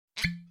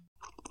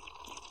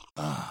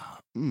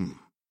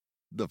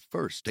The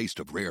first taste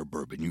of rare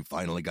bourbon you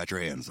finally got your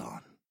hands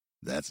on.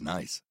 That's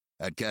nice.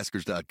 At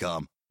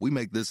Caskers.com, we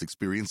make this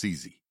experience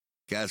easy.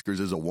 Caskers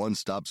is a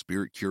one-stop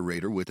spirit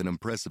curator with an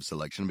impressive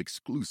selection of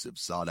exclusive,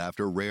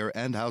 sought-after, rare,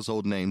 and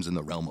household names in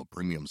the realm of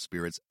premium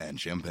spirits and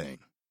champagne.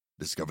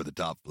 Discover the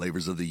top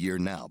flavors of the year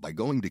now by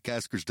going to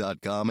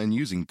Caskers.com and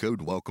using code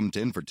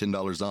WELCOME10 for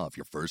 $10 off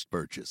your first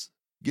purchase.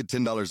 Get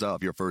 $10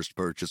 off your first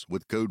purchase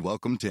with code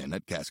WELCOME10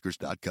 at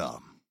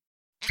Caskers.com.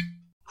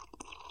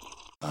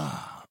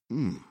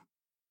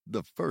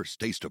 The first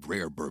taste of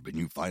rare bourbon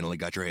you finally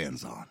got your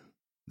hands on.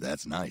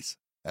 That's nice.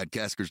 At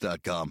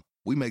Caskers.com,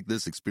 we make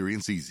this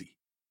experience easy.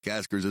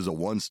 Caskers is a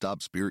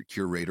one-stop spirit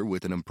curator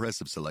with an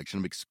impressive selection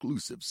of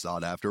exclusive,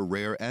 sought-after,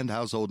 rare, and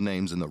household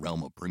names in the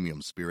realm of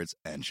premium spirits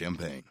and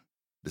champagne.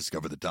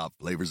 Discover the top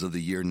flavors of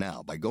the year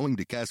now by going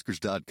to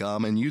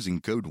Caskers.com and using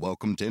code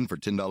WELCOME10 for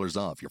 $10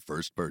 off your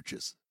first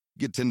purchase.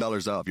 Get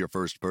 $10 off your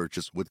first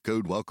purchase with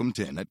code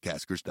WELCOME10 at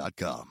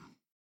Caskers.com.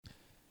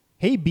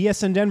 Hey,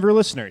 BSN Denver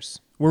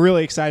listeners. We're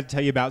really excited to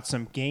tell you about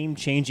some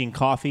game-changing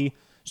coffee.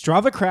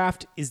 Strava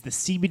Craft is the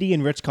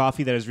CBD-enriched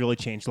coffee that has really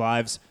changed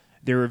lives.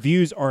 Their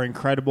reviews are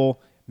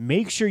incredible.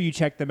 Make sure you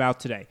check them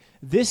out today.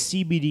 This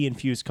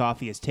CBD-infused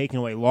coffee has taken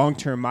away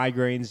long-term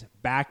migraines,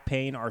 back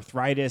pain,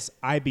 arthritis,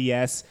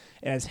 IBS.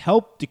 It has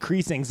helped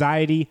decrease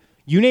anxiety.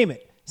 You name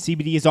it.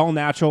 CBD is all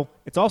natural.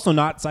 It's also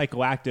not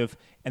psychoactive.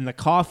 And the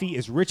coffee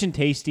is rich and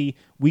tasty.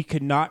 We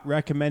could not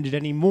recommend it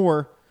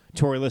anymore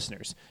to our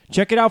listeners.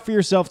 Check it out for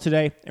yourself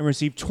today and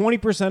receive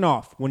 20%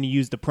 off when you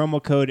use the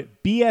promo code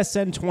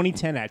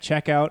BSN2010 at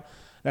checkout.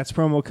 That's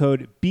promo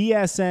code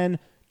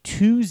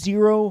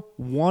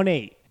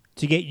BSN2018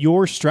 to get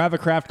your Strava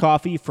Craft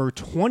coffee for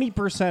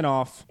 20%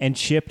 off and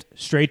shipped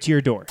straight to your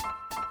door.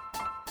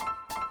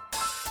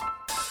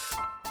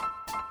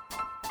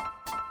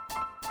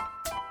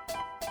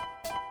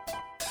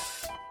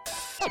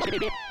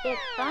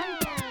 It's fun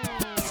time.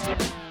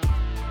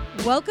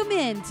 Welcome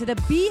in to the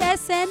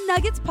BSN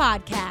Nuggets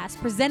Podcast,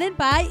 presented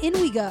by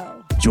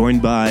InWeGo. Joined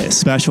by a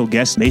special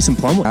guest, Mason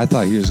Plumlee. I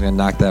thought he was going to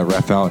knock that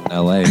ref out in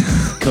L.A.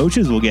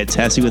 Coaches will get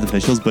testy with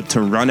officials, but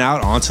to run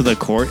out onto the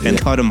court and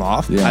cut him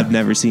off, I've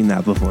never seen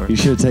that before. You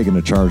should have taken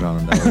a charge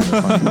on him.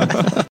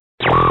 That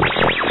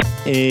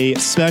A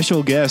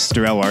special guest,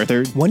 Darrell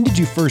Arthur. When did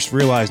you first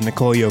realize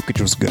Nikola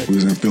Jokic was good? We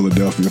was in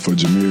Philadelphia for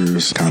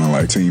Jameer's kind of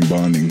like team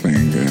bonding thing,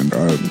 and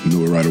I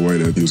knew it right away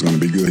that he was going to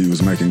be good. He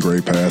was making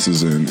great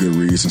passes and good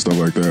reads and stuff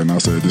like that, and I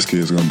said, this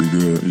kid's going to be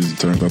good. He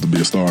turned out to be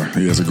a star.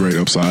 He has a great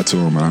upside to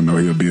him, and I know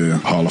he'll be a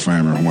Hall of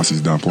Famer once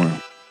he's done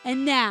playing.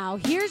 And now,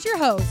 here's your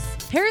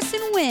hosts,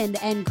 Harrison Wind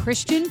and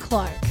Christian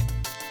Clark.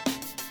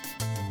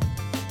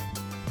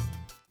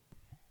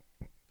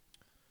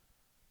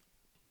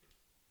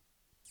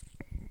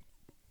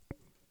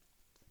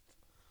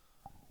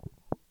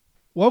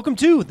 Welcome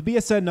to the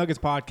BSN Nuggets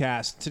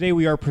Podcast. Today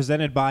we are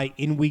presented by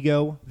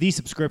InWeGo, the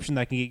subscription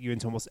that can get you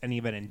into almost any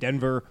event in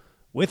Denver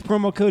with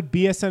promo code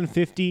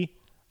BSN50.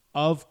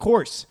 Of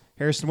course,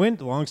 Harrison Wind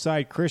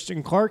alongside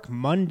Christian Clark,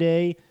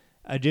 Monday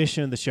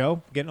edition of the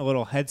show. Getting a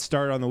little head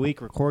start on the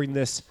week, recording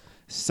this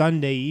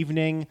Sunday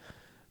evening.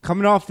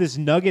 Coming off this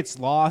Nuggets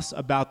loss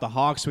about the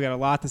Hawks, we got a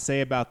lot to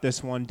say about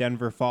this one.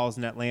 Denver falls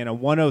in Atlanta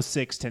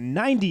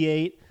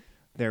 106-98.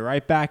 They're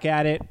right back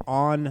at it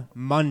on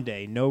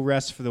Monday. No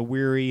rest for the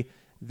weary.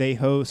 They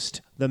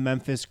host the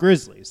Memphis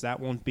Grizzlies.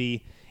 That won't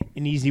be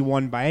an easy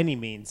one by any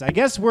means. I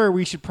guess where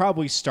we should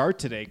probably start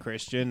today,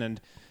 Christian, and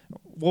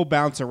we'll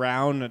bounce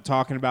around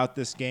talking about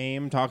this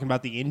game, talking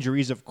about the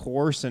injuries, of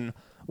course, and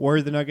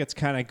where the Nuggets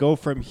kind of go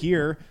from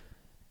here.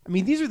 I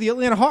mean, these are the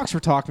Atlanta Hawks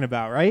we're talking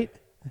about, right?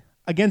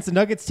 Against the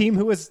Nuggets team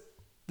who was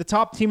the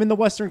top team in the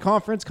Western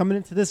Conference coming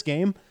into this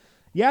game.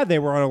 Yeah, they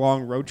were on a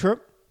long road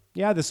trip.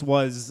 Yeah, this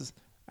was,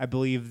 I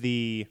believe,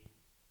 the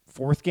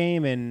fourth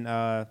game in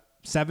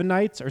 7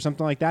 nights or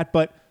something like that.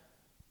 But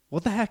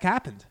what the heck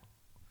happened?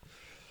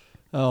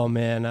 Oh,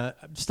 man.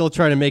 I'm still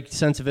trying to make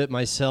sense of it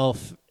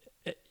myself.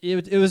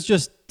 It was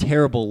just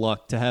terrible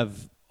luck to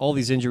have all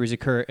these injuries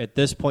occur at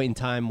this point in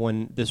time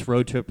when this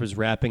road trip was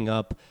wrapping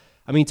up.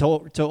 I mean,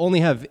 to only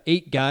have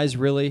 8 guys,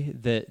 really,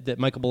 that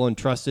Michael Malone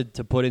trusted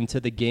to put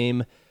into the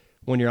game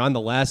when you're on the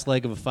last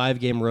leg of a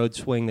 5-game road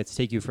swing that's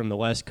take you from the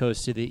West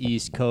Coast to the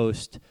East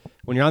Coast,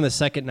 when you're on the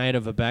second night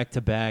of a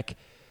back-to-back,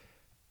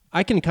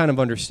 I can kind of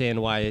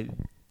understand why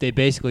they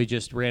basically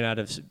just ran out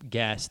of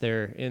gas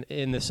there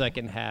in the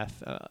second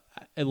half.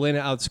 Atlanta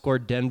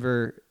outscored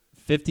Denver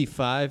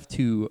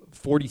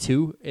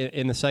 55-42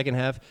 in the second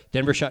half.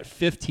 Denver shot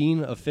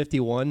 15 of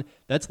 51.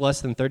 That's less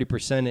than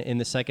 30% in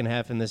the second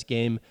half in this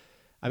game.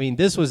 I mean,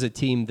 this was a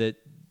team that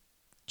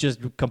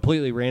just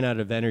completely ran out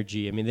of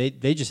energy. I mean,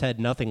 they just had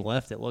nothing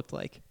left, it looked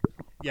like.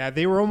 Yeah,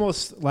 they were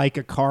almost like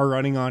a car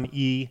running on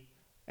E,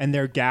 and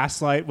their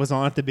gas light was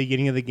on at the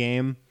beginning of the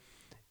game.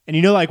 And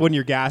you know, like when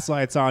your gas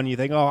light's on, you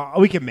think, oh,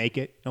 we can make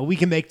it. We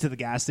can make it to the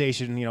gas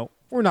station.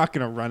 We're not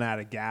going to run out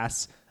of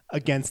gas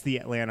against the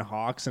Atlanta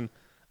Hawks. And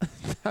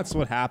that's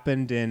what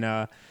happened in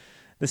the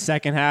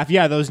second half.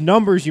 Yeah, those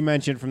numbers you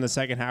mentioned from the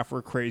second half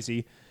were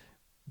crazy.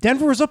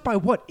 Denver was up by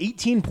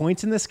 18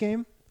 points in this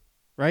game,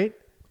 right?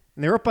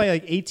 And they were up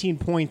by 18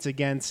 points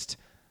against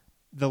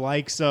the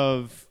likes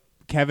of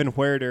Kevin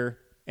Huerter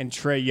and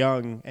Trae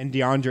Young and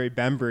DeAndre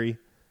Bembry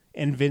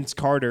and Vince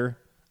Carter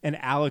and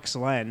Alex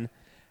Len.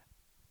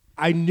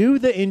 I knew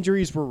the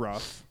injuries were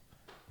rough,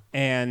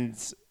 and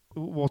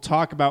we'll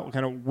talk about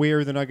kind of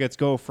where the Nuggets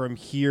go from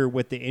here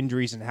with the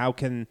injuries and how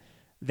can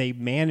they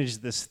manage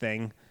this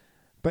thing.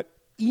 But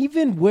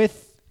even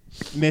with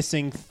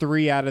missing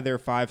 3 out of their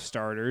 5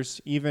 starters,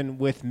 even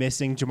with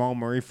missing Jamal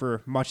Murray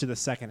for much of the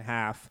second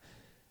half,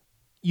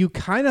 you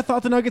kind of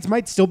thought the Nuggets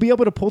might still be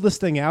able to pull this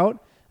thing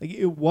out.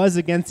 It was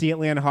against the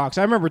Atlanta Hawks.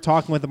 I remember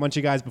talking with a bunch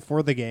of guys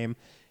before the game,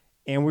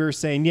 and we were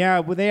saying, yeah,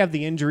 well, they have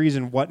the injuries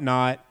and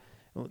whatnot.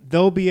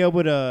 They'll be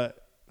able to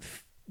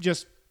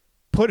just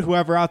put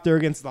whoever out there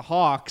against the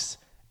Hawks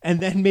and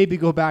then maybe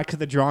go back to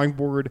the drawing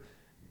board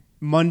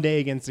Monday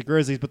against the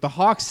Grizzlies. But the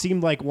Hawks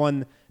seemed like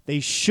one they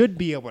should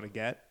be able to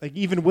get,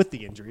 even with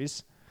the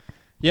injuries.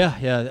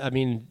 Yeah. I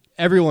mean,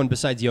 everyone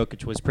besides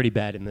Jokic was pretty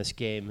bad in this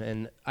game.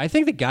 And I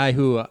think the guy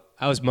who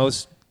I was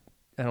most,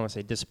 I don't want to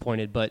say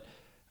disappointed, but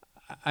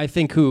I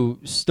think who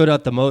stood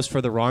out the most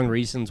for the wrong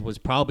reasons was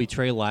probably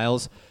Trey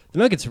Lyles. The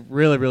Nuggets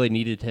really, really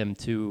needed him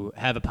to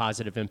have a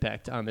positive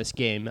impact on this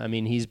game. I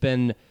mean, he's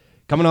been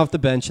coming off the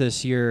bench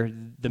this year.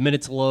 The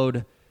minutes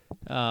load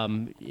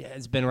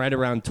has been right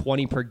around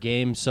 20 per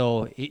game,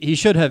 so he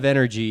should have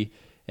energy.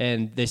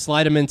 And they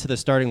slide him into the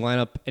starting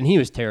lineup, and he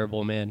was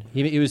terrible, man.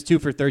 He was 2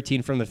 for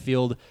 13 from the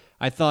field.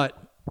 I thought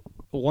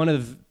one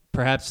of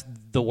perhaps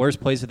the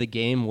worst plays of the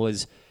game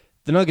was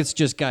the Nuggets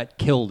just got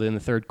killed in the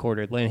third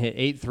quarter. Atlanta hit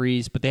 8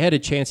 threes, but they had a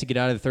chance to get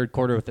out of the third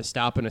quarter with a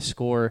stop and a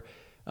score.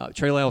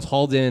 Trey Lyles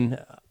hauled in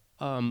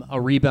a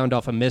rebound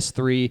off a missed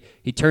 3.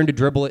 He turned to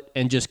dribble it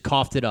and just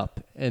coughed it up.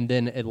 And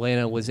then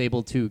Atlanta was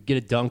able to get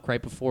a dunk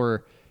right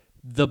before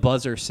the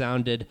buzzer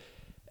sounded.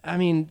 I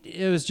mean,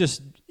 it was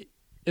just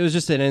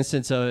an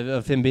instance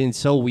of him being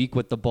so weak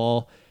with the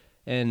ball.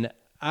 And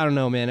I don't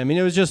know, man. I mean,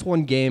 it was just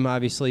one game,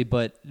 obviously,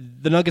 but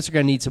the Nuggets are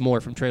going to need some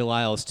more from Trey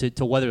Lyles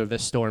to weather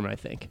this storm, I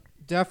think.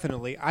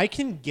 Definitely. I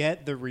can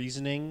get the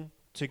reasoning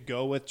to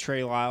go with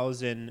Trey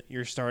Lyles in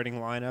your starting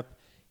lineup.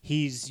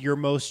 He's your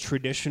most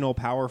traditional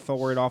power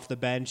forward off the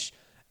bench.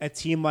 A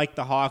team like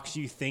the Hawks,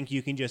 you think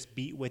you can just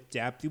beat with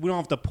depth. We don't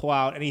have to pull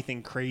out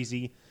anything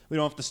crazy. We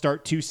don't have to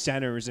start 2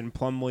 centers in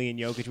Plumlee and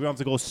Jokic. We don't have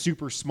to go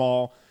super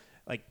small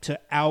to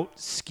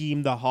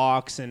out-scheme the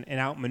Hawks and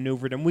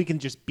out-maneuver them. We can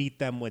just beat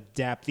them with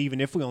depth, even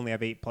if we only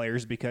have 8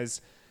 players,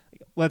 because,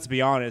 let's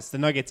be honest, the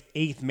Nuggets'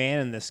 8th man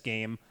in this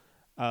game,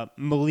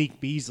 Malik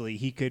Beasley,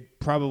 he could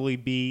probably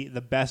be the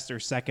best or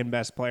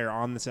second-best player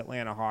on this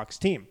Atlanta Hawks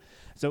team.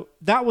 So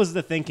that was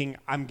the thinking,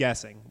 I'm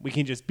guessing. We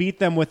can just beat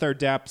them with our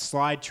depth,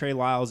 slide Trey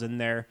Lyles in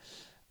there.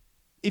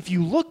 If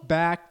you look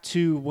back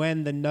to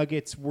when the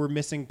Nuggets were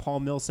missing Paul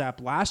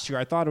Millsap last year,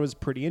 I thought it was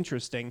pretty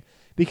interesting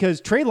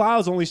because Trey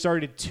Lyles only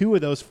started 2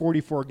 of those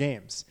 44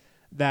 games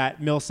that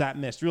Millsap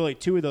missed. Really,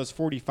 2 of those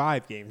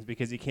 45 games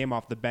because he came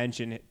off the bench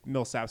in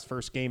Millsap's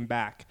first game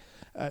back.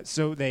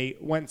 So they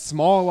went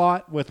small a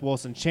lot with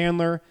Wilson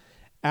Chandler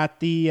at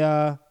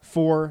the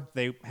 4.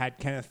 They had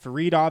Kenneth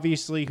Faried,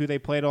 obviously, who they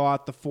played a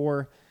lot at the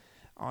 4.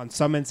 On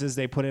some instances,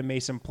 they put in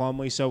Mason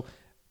Plumlee. So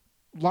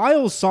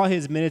Lyles saw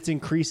his minutes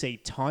increase a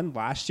ton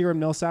last year when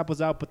Millsap was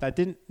out, but that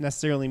didn't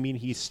necessarily mean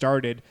he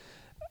started.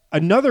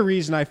 Another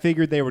reason I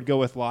figured they would go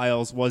with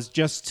Lyles was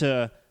just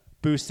to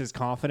boost his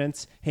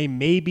confidence. Hey,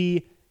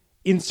 maybe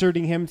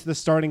inserting him to the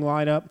starting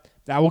lineup,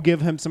 that will give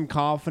him some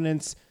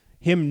confidence.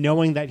 Him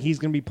knowing that he's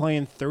going to be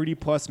playing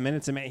 30-plus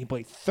minutes. I mean, he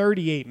played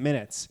 38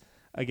 minutes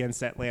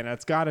against Atlanta.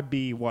 It's got to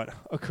be,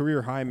 a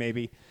career high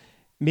maybe.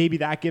 Maybe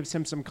that gives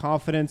him some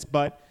confidence.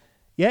 But,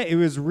 yeah, it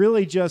was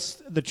really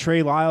just the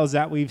Trey Lyles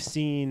that we've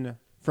seen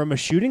from a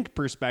shooting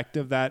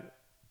perspective that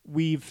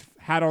we've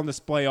had on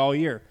display all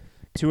year.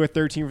 2 of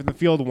 13 from the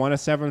field, 1 of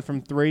 7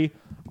 from 3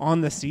 on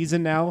the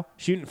season now,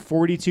 shooting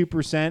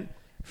 42%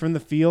 from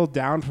the field,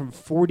 down from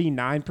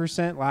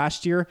 49%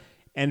 last year.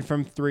 And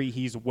from 3,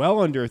 he's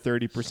well under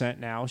 30%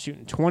 now,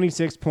 shooting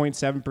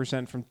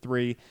 26.7% from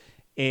 3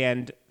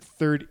 and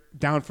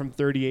down from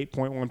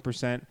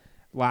 38.1%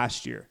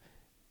 last year.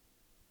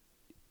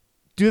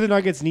 Do the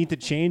Nuggets need to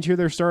change who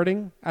they're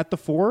starting at the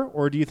 4,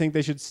 or do you think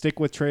they should stick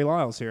with Trey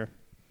Lyles here?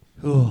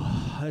 Ooh,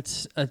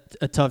 it's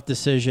a tough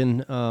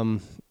decision.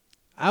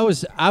 I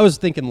was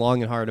thinking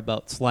long and hard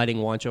about sliding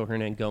Juancho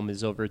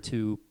Hernan-Gomez over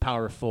to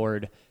power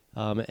forward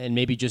and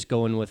maybe just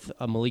going with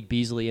a Malik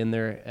Beasley in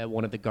there at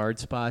one of the guard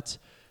spots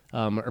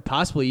or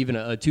possibly even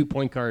a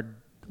 2-point guard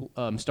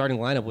starting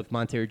lineup with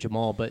Monteiro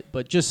Jamal,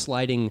 but just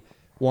sliding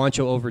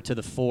Juancho over to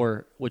the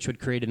 4, which would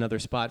create another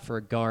spot for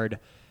a guard.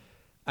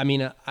 I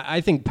mean,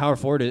 I think power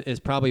forward is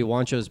probably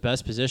Juancho's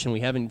best position. We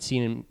haven't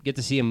get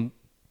to see him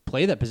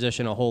play that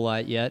position a whole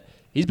lot yet.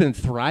 He's been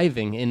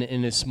thriving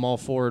in his small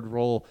forward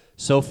role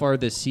so far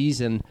this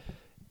season.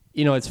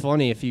 You know, it's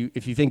funny if you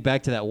think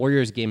back to that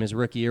Warriors game his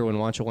rookie year when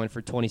Juancho went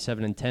for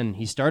 27 and 10.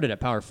 He started at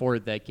power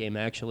forward that game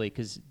actually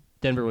because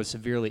Denver was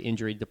severely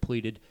injury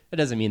depleted. It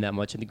doesn't mean that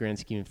much in the grand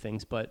scheme of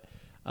things, but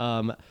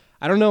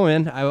I don't know,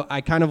 man.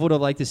 I kind of would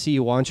have liked to see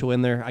Juancho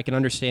in there. I can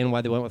understand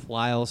why they went with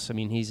Lyles. I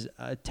mean, he's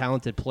a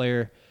talented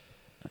player.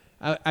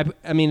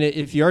 I mean,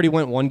 if you already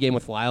went one game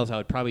with Lyles, I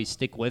would probably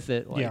stick with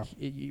it.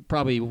 You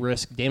probably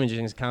risk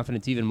damaging his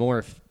confidence even more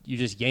if you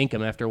just yank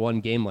him after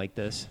one game like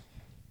this.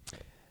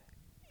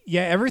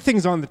 Yeah,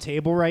 everything's on the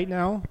table right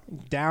now.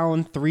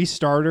 Down 3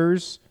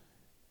 starters.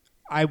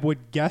 I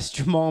would guess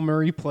Jamal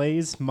Murray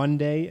plays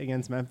Monday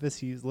against Memphis.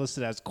 He's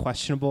listed as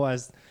questionable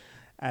as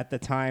at the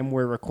time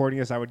we're recording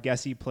this. I would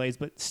guess he plays,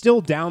 but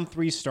still down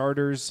 3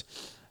 starters.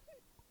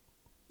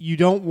 You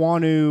don't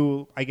want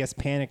to, I guess,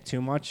 panic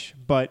too much,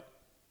 but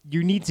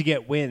you need to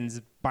get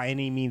wins by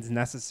any means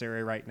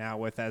necessary right now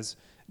with as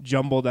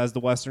jumbled as the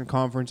Western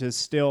Conference is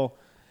still.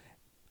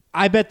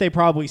 I bet they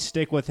probably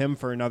stick with him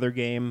for another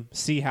game,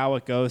 see how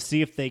it goes,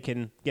 see if they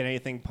can get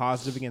anything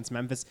positive against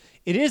Memphis.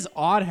 It is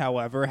odd,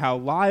 however, how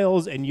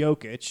Lyles and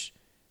Jokic,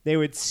 they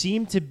would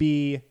seem to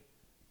be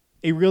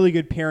a really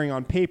good pairing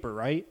on paper,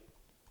 right?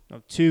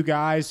 2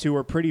 guys who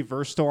are pretty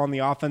versatile on the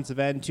offensive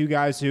end, 2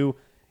 guys who,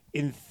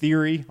 in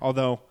theory,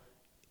 although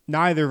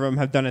neither of them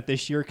have done it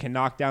this year, can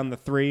knock down the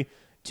 3.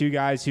 2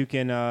 guys who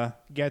can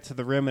get to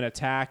the rim and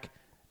attack.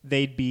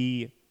 They'd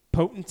be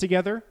potent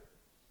together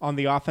on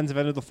the offensive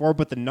end of the floor,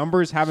 but the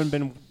numbers haven't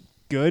been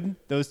good,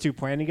 those 2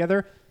 playing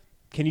together.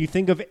 Can you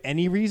think of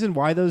any reason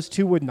why those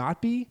 2 would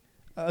not be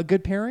a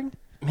good pairing?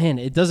 Man,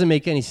 it doesn't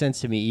make any sense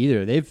to me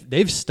either.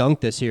 They've stunk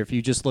this year if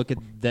you just look at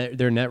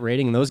their net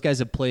rating. And those guys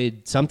have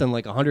played something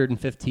like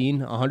 115,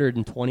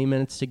 120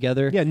 minutes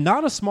together. Yeah,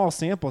 not a small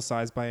sample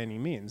size by any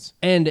means.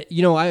 And,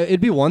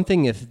 it'd be one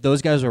thing if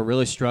those guys were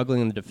really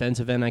struggling in the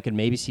defensive end. I could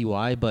maybe see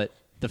why. But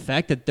the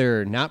fact that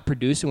they're not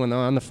producing when they're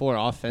on the floor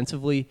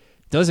offensively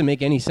doesn't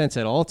make any sense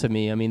at all to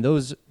me. I mean,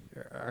 those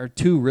are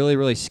 2 really,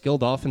 really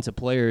skilled offensive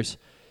players.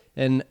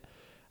 And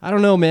I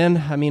don't know,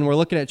 man. I mean, we're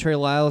looking at Trey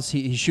Lyles.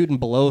 He's shooting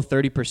below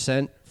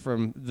 30%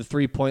 from the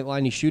 3-point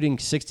line. He's shooting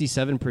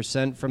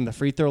 67% from the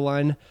free throw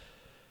line.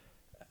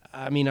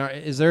 I mean,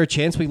 is there a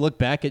chance we look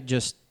back at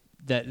just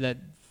that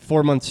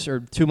 4 months or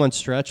 2 month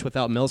stretch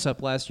without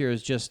Millsap last year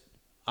is just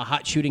a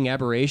hot shooting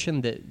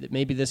aberration that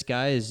maybe this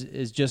guy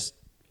is just,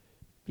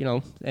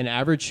 an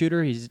average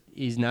shooter?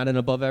 He's not an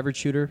above average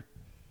shooter?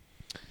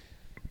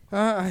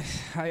 I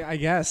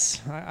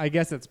guess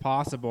it's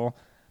possible.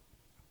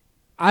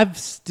 I've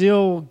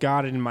still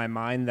got it in my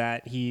mind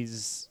that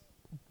he's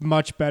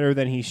much better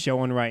than he's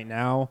showing right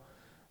now.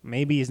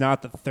 Maybe he's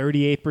not the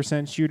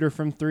 38% shooter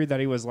from 3 that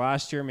he was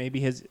last year. Maybe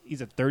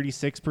he's a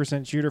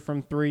 36% shooter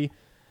from 3.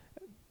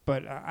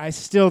 But I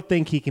still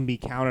think he can be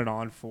counted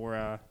on for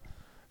a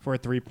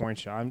 3-point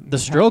shot. The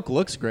stroke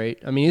looks great.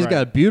 I mean, he's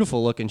got a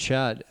beautiful looking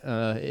shot.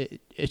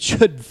 It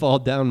should fall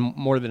down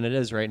more than it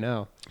is right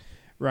now.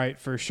 Right,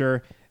 for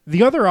sure.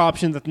 The other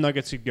option that the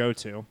Nuggets could go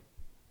to,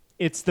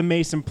 it's the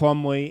Mason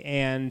Plumlee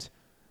and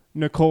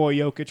Nikola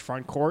Jokic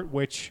front court,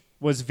 which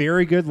was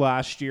very good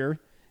last year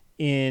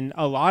in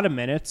a lot of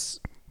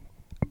minutes.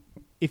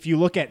 If you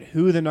look at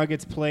who the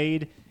Nuggets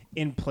played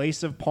in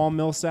place of Paul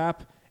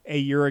Millsap a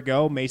year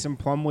ago, Mason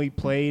Plumlee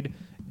played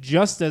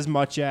just as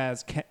much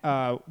as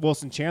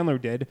Wilson Chandler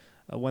did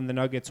when the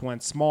Nuggets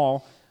went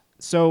small.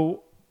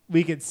 So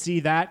we could see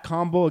that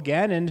combo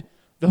again, and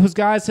those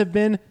guys have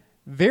been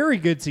very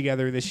good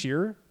together this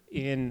year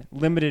in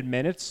limited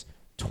minutes.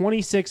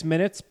 26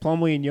 minutes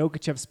Plumlee and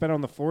Jokic have spent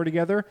on the floor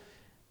together.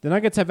 The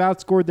Nuggets have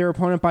outscored their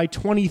opponent by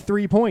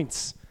 23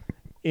 points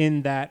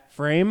in that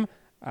frame,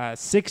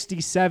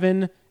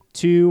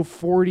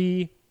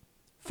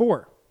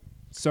 67-44.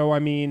 So, I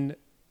mean,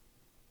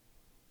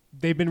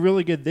 they've been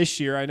really good this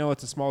year. I know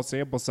it's a small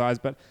sample size,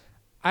 but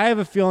I have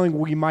a feeling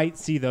we might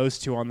see those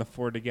 2 on the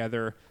floor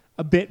together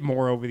a bit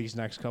more over these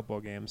next couple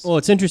of games. Well,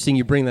 it's interesting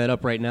you bring that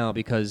up right now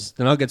because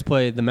the Nuggets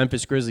play the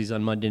Memphis Grizzlies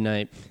on Monday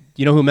night.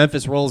 Do you know who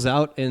Memphis rolls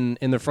out in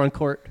the front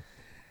court?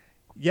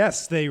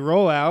 Yes, they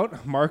roll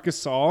out Marc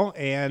Gasol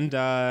and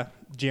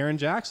Jaren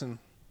Jackson.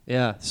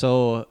 Yeah,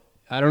 so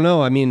I don't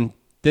know. I mean,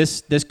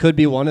 this could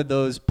be one of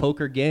those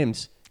poker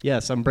games.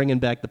 Yes, I'm bringing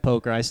back the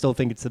poker. I still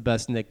think it's the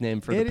best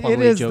nickname for the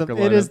Plumlee Joker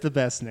lineup. It is the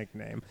best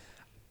nickname.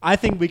 I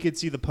think we could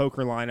see the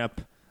poker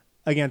lineup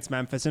against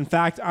Memphis. In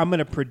fact, I'm going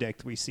to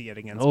predict we see it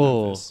against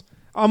Memphis.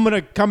 I'm going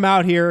to come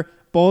out here,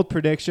 bold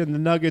prediction. The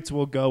Nuggets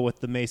will go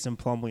with the Mason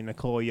Plumlee,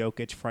 Nikola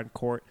Jokic front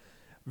court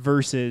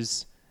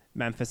versus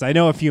Memphis. I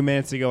know a few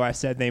minutes ago I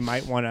said they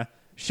might want to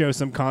show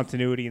some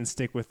continuity and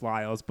stick with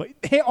Lyles, but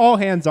hey, all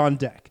hands on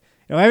deck.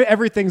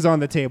 Everything's on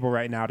the table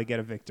right now to get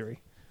a victory.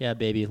 Yeah,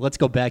 baby. Let's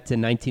go back to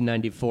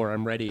 1994.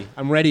 I'm ready.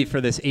 I'm ready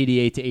for this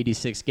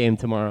 88-86 game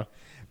tomorrow.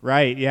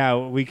 Right, yeah.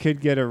 We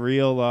could get a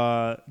real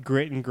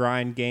grit and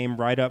grind game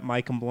right up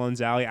Mike and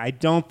Malone's alley. I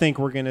don't think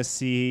we're going to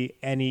see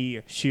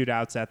any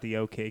shootouts at the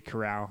OK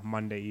Corral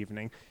Monday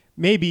evening.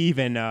 Maybe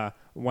even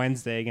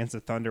Wednesday against the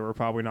Thunder. We're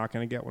probably not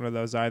going to get one of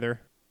those either.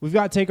 We've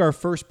got to take our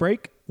first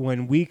break.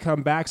 When we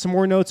come back, some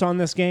more notes on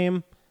this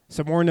game,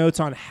 some more notes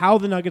on how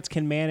the Nuggets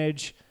can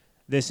manage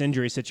this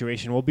injury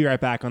situation. We'll be right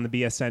back on the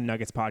BSN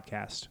Nuggets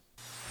Podcast.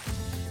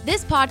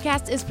 This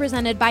podcast is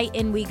presented by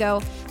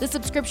InWeGo, the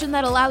subscription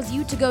that allows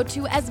you to go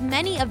to as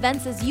many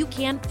events as you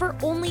can for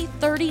only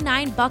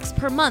 $39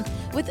 per month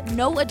with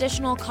no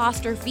additional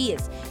cost or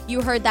fees.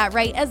 You heard that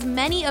right, as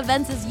many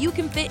events as you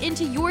can fit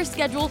into your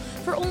schedule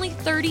for only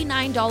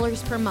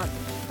 $39 per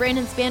month.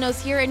 Brandon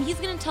Spano's here, and he's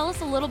going to tell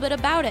us a little bit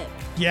about it.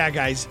 Yeah,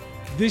 guys.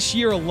 This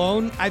year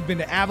alone, I've been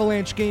to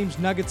Avalanche games,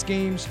 Nuggets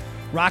games,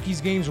 Rockies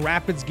games,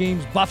 Rapids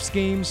games, Buffs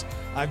games.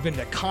 I've been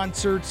to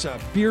concerts,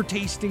 beer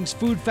tastings,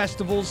 food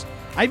festivals.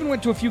 I even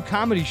went to a few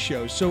comedy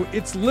shows, so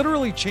it's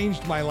literally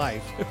changed my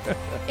life.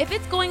 If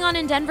it's going on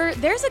in Denver,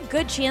 there's a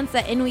good chance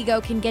that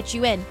InWeGo can get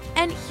you in.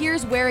 And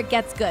here's where it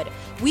gets good.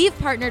 We've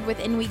partnered with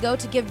InWeGo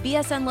to give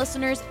BSN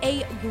listeners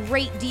a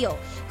great deal.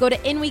 Go to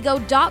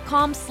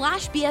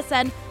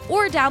inwego.com/BSN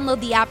or download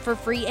the app for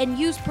free and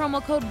use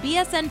promo code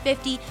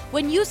BSN50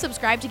 when you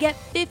subscribe to get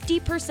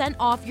 50%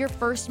 off your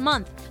first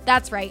month.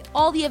 That's right,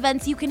 all the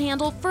events you can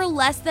handle for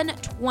less than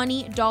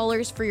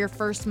 $20 for your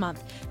first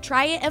month.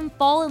 Try it and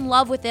fall in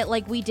love with it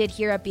like we did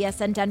here at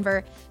BSN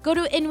Denver. Go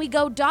to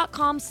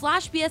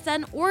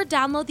inwego.com/BSN or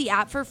download the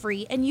app for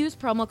free and use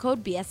promo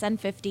code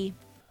BSN50.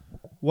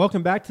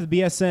 Welcome back to the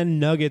BSN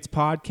Nuggets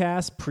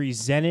Podcast,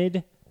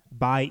 presented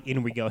by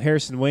InWeGo.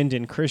 Harrison Wind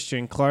and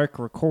Christian Clark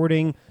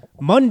recording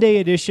Monday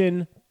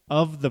edition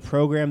of the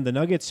program. The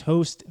Nuggets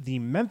host the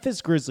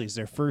Memphis Grizzlies,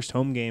 their first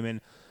home game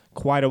in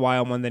quite a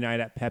while, Monday night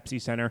at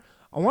Pepsi Center.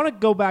 I want to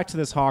go back to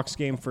this Hawks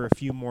game for a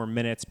few more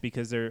minutes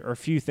because there are a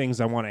few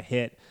things I want to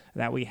hit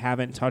that we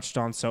haven't touched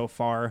on so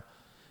far.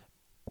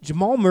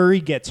 Jamal Murray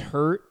gets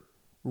hurt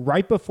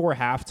right before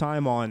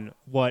halftime on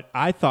what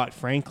I thought,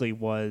 frankly,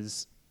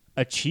 was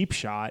a cheap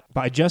shot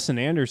by Justin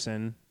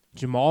Anderson.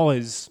 Jamal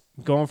is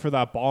going for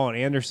that ball, and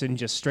Anderson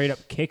just straight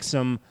up kicks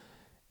him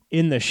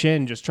in the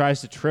shin, just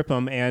tries to trip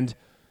him, and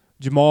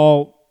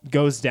Jamal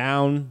goes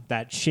down,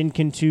 that shin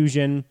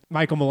contusion.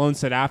 Michael Malone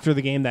said after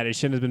the game that his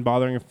shin has been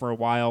bothering him for a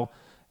while,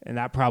 and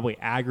that probably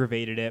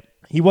aggravated it.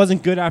 He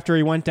wasn't good after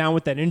he went down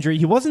with that injury.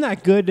 He wasn't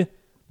that good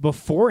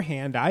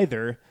beforehand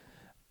either.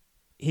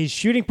 His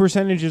shooting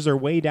percentages are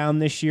way down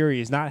this year.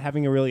 He's not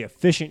having a really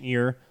efficient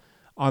year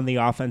on the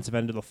offensive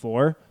end of the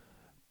floor.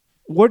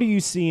 What are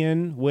you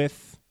seeing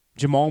with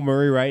Jamal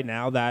Murray right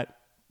now that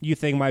you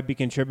think might be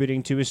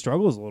contributing to his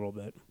struggles a little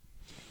bit?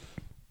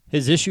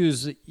 His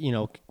issues,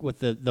 with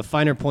the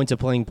finer points of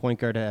playing point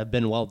guard have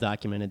been well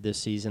documented this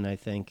season, I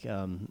think.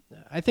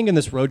 I think in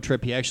this road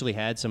trip he actually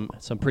had some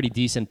pretty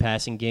decent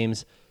passing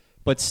games,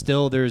 but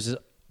still there's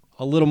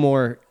a little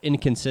more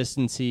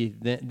inconsistency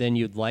than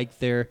you'd like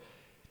there.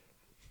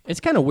 It's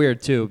kind of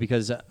weird, too,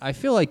 because I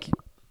feel like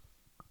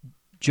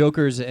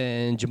Joker's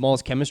and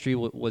Jamal's chemistry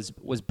was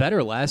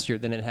better last year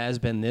than it has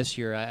been this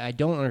year. I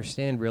don't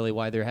understand really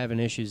why they're having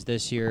issues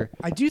this year.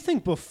 I do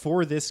think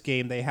before this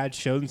game they had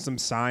shown some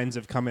signs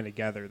of coming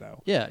together,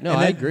 though. Yeah, no,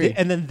 I agree.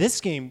 And then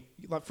this game,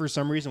 for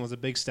some reason, was a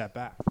big step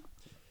back.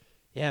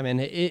 Yeah,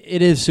 man,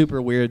 it is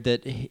super weird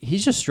that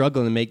he's just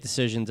struggling to make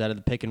decisions out of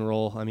the pick and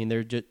roll. I mean,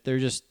 they're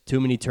just too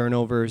many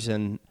turnovers,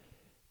 and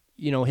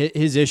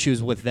his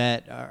issues with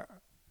that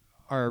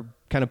are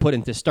kind of put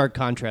into stark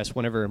contrast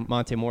whenever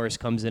Monte Morris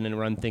comes in and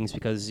run things,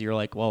 because you're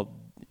like, well,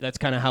 that's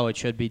kind of how it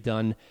should be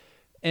done.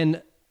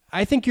 And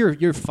I think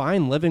you're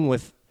fine living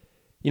with,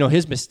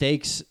 his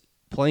mistakes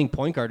playing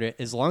point guard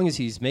as long as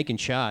he's making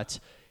shots.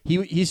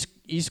 He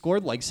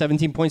scored like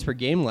 17 points per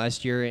game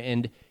last year,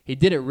 and he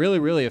did it really,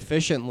 really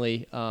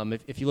efficiently.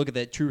 If you look at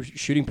that true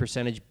shooting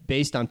percentage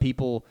based on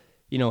people,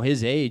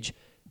 his age,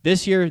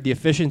 this year the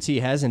efficiency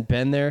hasn't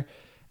been there.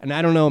 And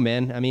I don't know,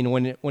 man. I mean,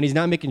 when he's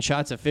not making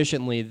shots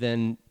efficiently,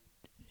 then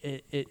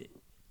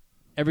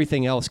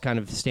everything else kind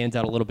of stands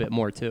out a little bit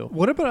more too.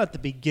 What about at the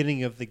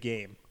beginning of the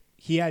game?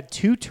 He had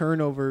 2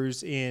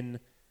 turnovers in,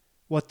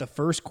 the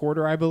first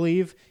quarter, I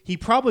believe. He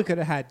probably could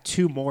have had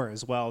 2 more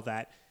as well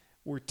that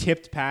were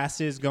tipped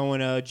passes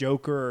going to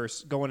Joker or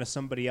going to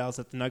somebody else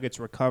that the Nuggets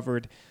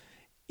recovered.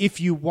 If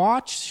you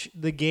watch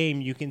the game,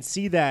 you can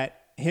see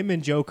that him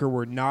and Joker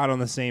were not on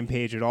the same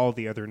page at all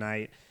the other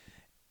night.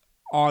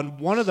 On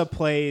one of the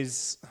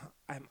plays,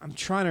 I'm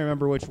trying to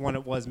remember which one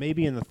it was,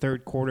 maybe in the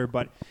third quarter,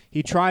 but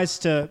he tries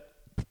to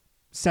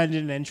send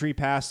an entry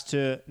pass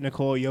to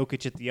Nikola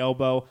Jokic at the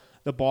elbow.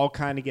 The ball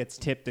kind of gets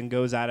tipped and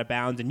goes out of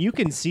bounds, and you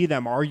can see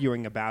them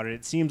arguing about it.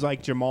 It seems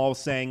like Jamal's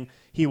saying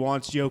he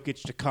wants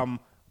Jokic to come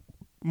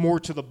more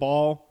to the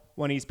ball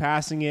when he's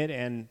passing it,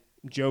 and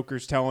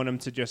Joker's telling him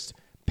to just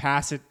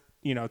pass it,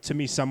 to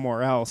me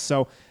somewhere else.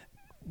 So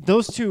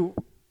those two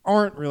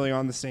aren't really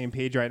on the same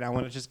page right now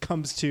when it just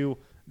comes to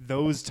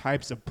those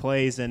types of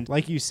plays. And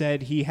like you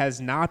said, he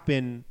has not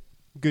been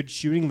good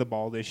shooting the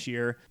ball this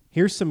year.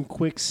 Here's some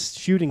quick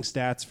shooting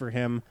stats for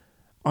him.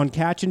 On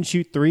catch and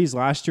shoot threes,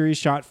 last year he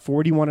shot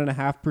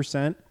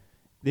 41.5%.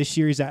 This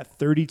year he's at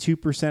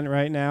 32%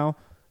 right now.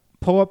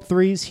 Pull-up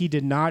threes, he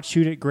did not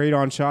shoot it great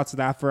on shots of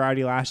that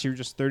variety last year,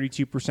 just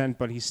 32%,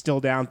 but he's still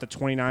down to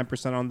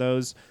 29% on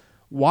those.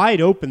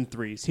 Wide open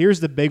threes, here's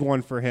the big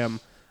one for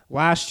him.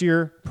 Last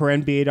year, per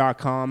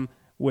NBA.com,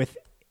 with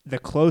the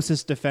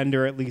closest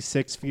defender at least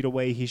 6 feet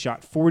away, he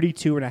shot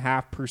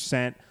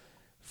 42.5%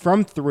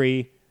 from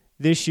 3.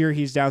 This year,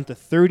 he's down to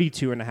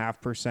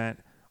 32.5%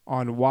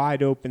 on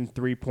wide open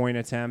three-point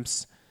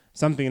attempts,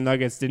 something the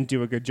Nuggets didn't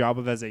do a good job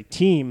of as a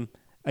team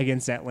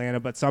against Atlanta,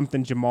 but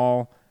something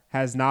Jamal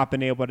has not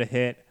been able to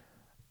hit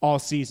all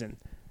season.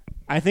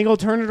 I think he'll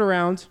turn it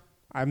around.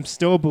 I'm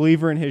still a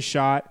believer in his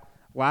shot.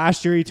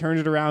 Last year, he turned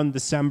it around in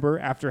December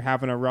after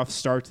having a rough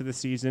start to the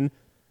season.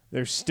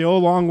 There's still a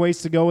long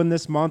ways to go in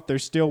this month.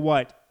 There's still,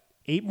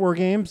 8 more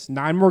games?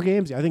 9 more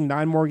games? I think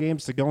 9 more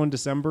games to go in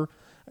December.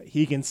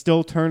 He can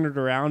still turn it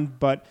around,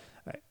 but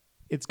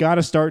it's got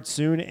to start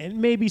soon, and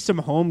maybe some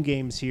home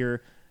games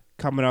here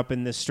coming up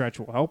in this stretch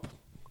will help.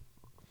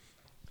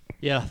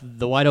 Yeah,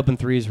 the wide open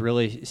threes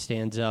really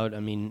stands out. I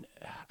mean,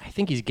 I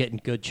think he's getting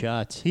good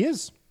shots. He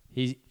is.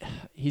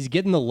 He's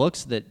getting the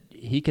looks that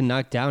he can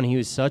knock down. He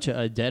was such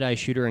a dead-eye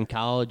shooter in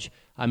college.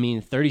 I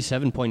mean,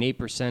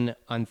 37.8%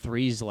 on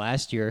threes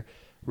last year.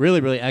 Really,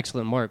 really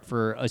excellent mark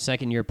for a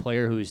second-year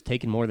player who's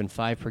taken more than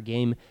 5 per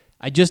game.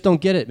 I just don't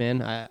get it,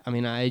 man.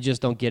 I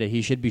just don't get it.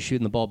 He should be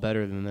shooting the ball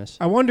better than this.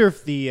 I wonder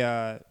if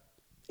the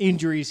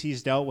injuries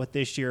he's dealt with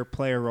this year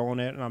play a role in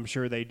it, and I'm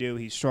sure they do.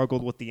 He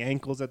struggled with the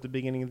ankles at the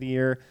beginning of the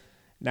year.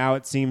 Now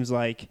it seems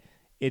like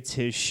it's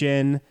his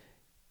shin.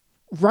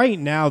 Right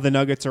now, the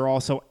Nuggets are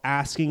also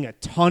asking a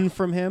ton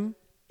from him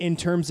in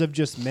terms of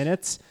just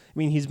minutes. I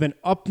mean, he's been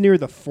up near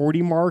the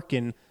 40 mark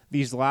in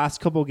these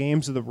last couple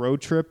games of the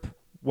road trip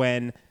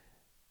when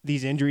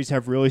these injuries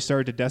have really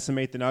started to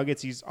decimate the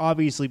Nuggets. He's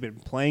obviously been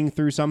playing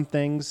through some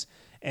things,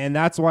 and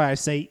that's why I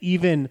say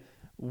even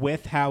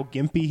with how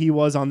gimpy he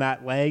was on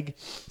that leg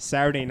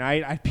Saturday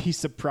night, I'd be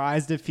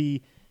surprised if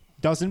he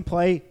doesn't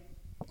play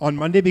on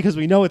Monday because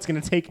we know it's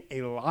going to take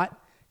a lot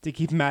to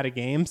keep him out of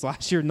games.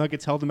 Last year,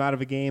 Nuggets held him out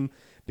of a game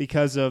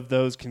because of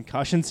those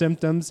concussion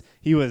symptoms.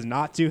 He was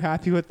not too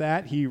happy with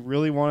that. He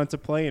really wanted to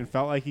play and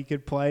felt like he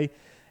could play.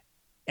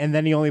 And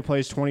then he only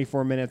plays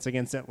 24 minutes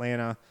against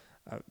Atlanta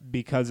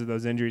because of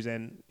those injuries.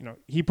 And,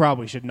 he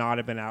probably should not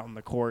have been out on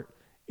the court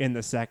in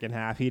the second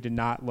half. He did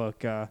not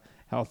look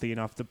healthy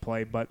enough to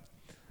play. But,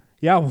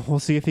 yeah, we'll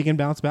see if he can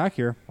bounce back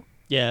here.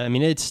 Yeah, I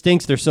mean, it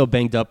stinks they're so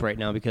banged up right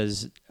now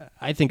because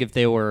I think if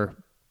they were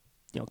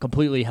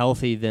completely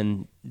healthy,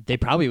 then they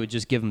probably would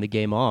just give him the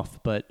game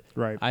off. But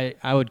right.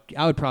 I would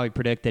probably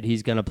predict that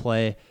he's going to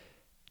play.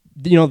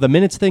 The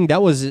minutes thing,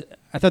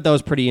 I thought that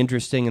was pretty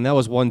interesting, and that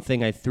was one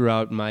thing I threw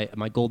out in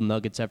my Golden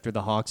Nuggets after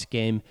the Hawks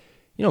game.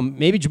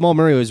 Maybe Jamal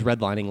Murray was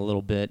redlining a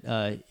little bit.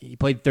 He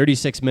played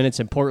 36 minutes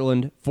in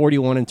Portland,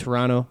 41 in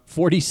Toronto,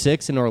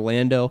 46 in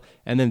Orlando,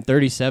 and then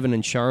 37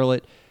 in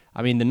Charlotte.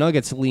 I mean, the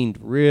Nuggets leaned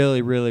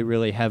really, really,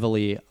 really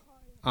heavily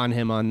on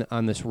him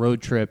on this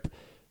road trip.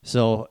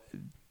 So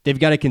they've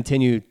got to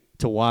continue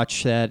to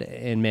watch that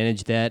and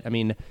manage that. I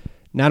mean,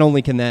 not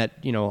only can that,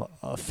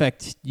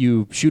 affect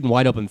you shooting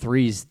wide open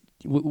threes,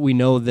 we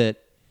know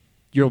that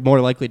you're more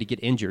likely to get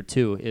injured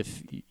too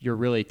if you're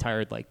really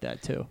tired like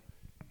that too.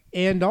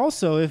 And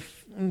also,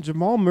 if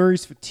Jamal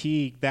Murray's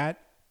fatigue,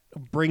 that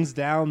brings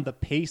down the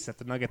pace that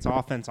the Nuggets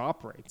offense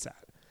operates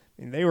at.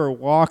 I mean, they were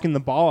walking the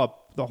ball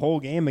up the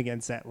whole game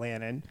against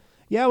Atlanta. And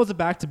yeah, it was a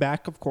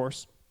back-to-back, of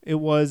course. It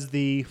was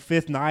the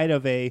 5th night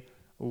of a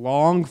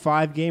long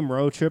 5-game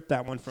road trip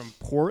that went from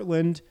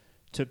Portland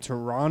to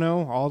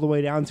Toronto, all the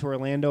way down to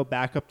Orlando,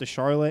 back up to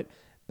Charlotte,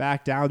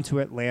 back down to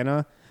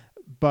Atlanta.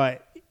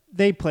 But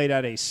they played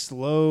at a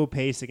slow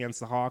pace against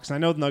the Hawks. I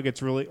know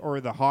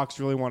the Hawks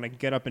really want to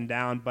get up and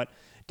down, but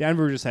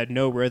Denver just had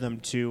no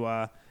rhythm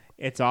to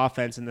its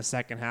offense in the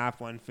second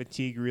half when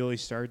fatigue really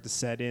started to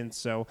set in.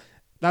 So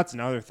that's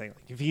another thing.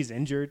 Like if he's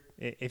injured,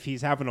 if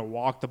he's having to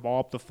walk the ball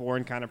up the floor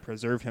and kind of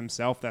preserve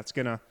himself, that's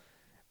going to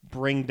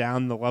bring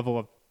down the level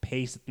of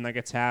pace that the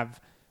Nuggets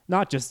have,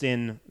 not just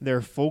in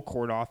their full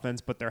court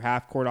offense, but their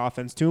half court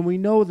offense too. And we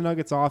know the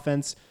Nuggets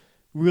offense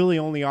really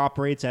only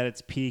operates at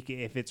its peak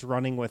if it's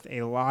running with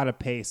a lot of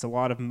pace, a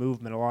lot of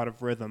movement, a lot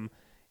of rhythm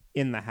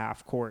in the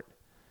half court.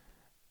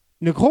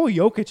 Nikola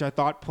Jokic, I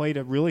thought, played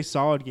a really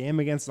solid game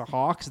against the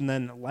Hawks, and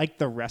then, like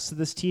the rest of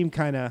this team,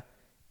 kind of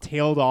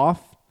tailed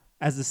off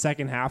as the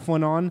second half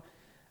went on.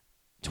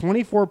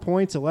 24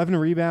 points, 11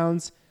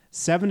 rebounds,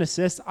 7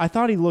 assists. I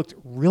thought he looked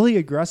really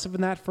aggressive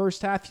in that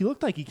first half. He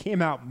looked like he came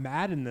out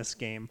mad in this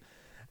game.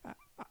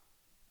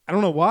 I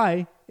don't know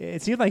why.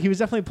 It seemed like he was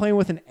definitely playing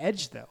with an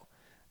edge, though.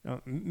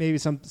 Maybe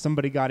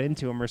somebody got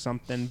into him or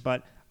something,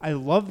 but I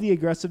love the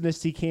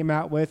aggressiveness he came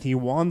out with. He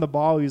won the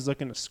ball. He was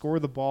looking to score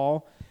the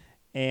ball,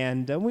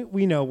 and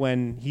we know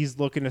when he's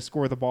looking to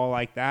score the ball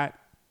like that,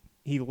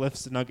 he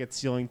lifts the Nuggets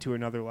ceiling to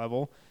another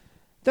level.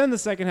 Then the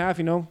second half,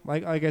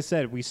 like I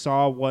said, we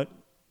saw what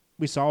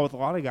we saw with a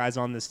lot of guys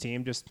on this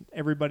team. Just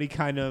everybody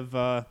kind of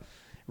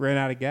ran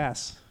out of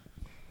gas.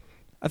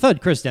 I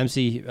thought Chris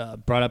Dempsey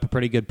brought up a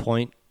pretty good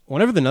point.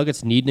 Whenever the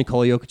Nuggets need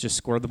Nikola Jokic to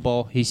score the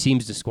ball, he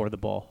seems to score the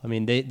ball. I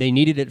mean, they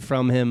needed it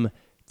from him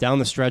down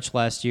the stretch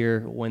last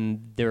year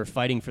when they were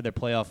fighting for their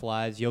playoff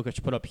lives.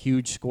 Jokic put up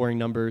huge scoring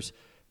numbers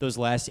those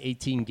last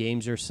 18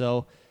 games or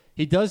so.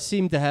 He does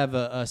seem to have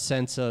a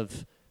sense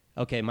of,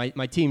 okay,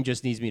 my team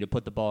just needs me to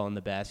put the ball in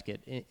the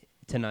basket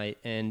tonight,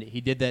 and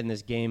he did that in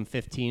this game,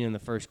 15 in the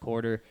first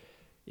quarter.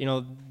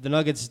 the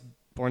Nuggets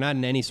were not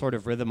in any sort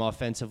of rhythm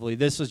offensively.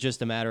 This was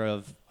just a matter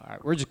of, all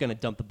right, we're just going to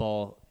dump the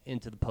ball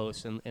into the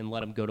post and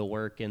let them go to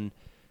work. And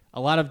a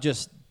lot of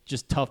just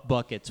tough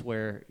buckets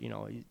where,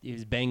 he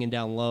was banging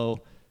down low,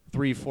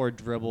 3-4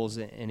 dribbles,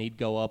 and he'd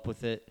go up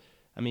with it.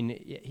 I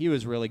mean, he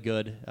was really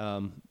good.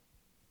 Him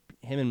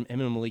and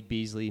Malik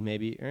Beasley,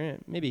 maybe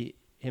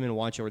him and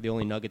Wancho were the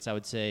only Nuggets I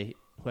would say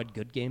who had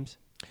good games.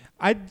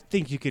 I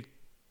think you could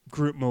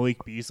group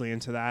Malik Beasley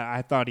into that.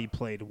 I thought he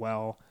played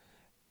well.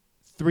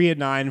 3 of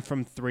 9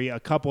 from 3. A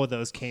couple of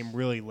those came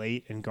really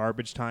late in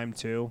garbage time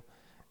too,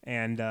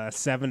 and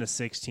 7 of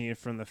 16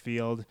 from the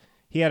field.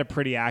 He had a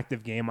pretty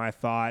active game, I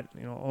thought.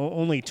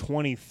 Only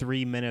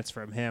 23 minutes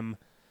from him.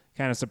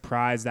 Kind of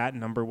surprised that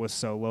number was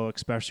so low,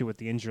 especially with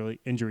the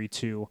injury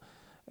to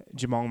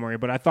Jamal Murray.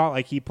 But I thought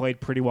he played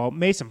pretty well.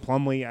 Mason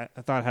Plumlee,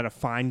 I thought had a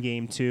fine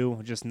game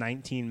too. Just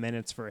 19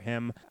 minutes for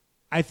him.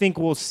 I think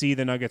we'll see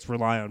the Nuggets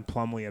rely on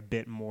Plumlee a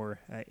bit more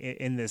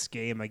in this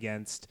game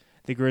against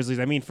the Grizzlies.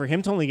 I mean, for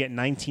him to only get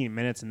 19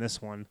 minutes in this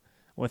one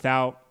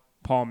without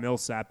Paul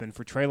Millsap, and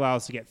for Trey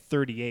Lyles to get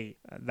 38,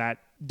 that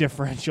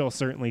differential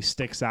certainly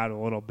sticks out a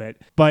little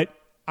bit. But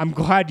I'm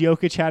glad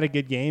Jokic had a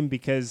good game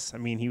because,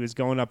 he was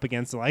going up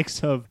against the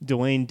likes of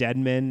Dwayne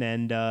Dedmon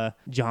and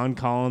John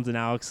Collins and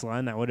Alex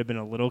Len. I would have been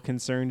a little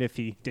concerned if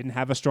he didn't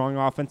have a strong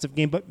offensive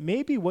game. But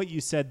maybe what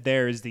you said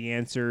there is the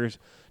answer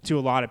to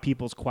a lot of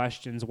people's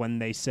questions when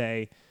they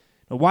say,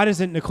 why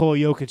doesn't Nikola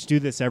Jokic do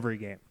this every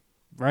game,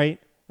 right?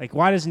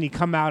 Why doesn't he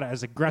come out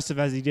as aggressive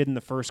as he did in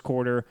the first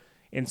quarter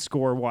and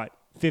score,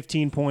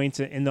 15 points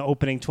in the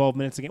opening 12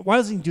 minutes again? Why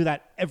doesn't he do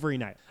that every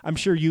night? I'm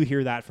sure you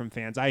hear that from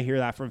fans. I hear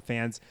that from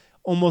fans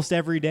almost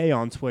every day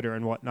on Twitter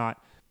and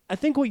whatnot. I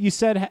think what you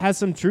said has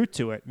some truth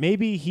to it.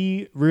 Maybe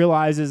he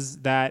realizes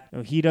that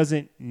he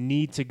doesn't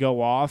need to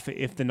go off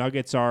if the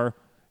Nuggets are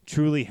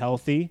truly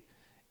healthy,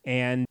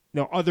 and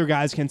other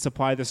guys can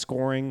supply the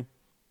scoring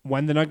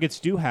when the Nuggets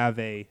do have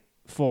a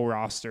full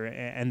roster,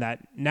 and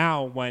that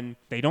now when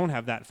they don't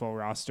have that full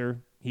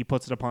roster, he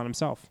puts it upon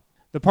himself.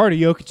 The part of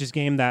Jokic's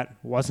game that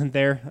wasn't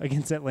there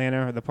against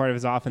Atlanta, or the part of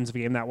his offensive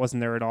game that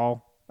wasn't there at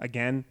all,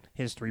 again,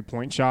 his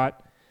 3-point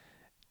shot.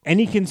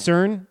 Any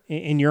concern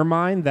in your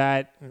mind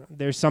that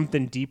there's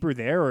something deeper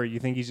there, or you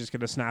think he's just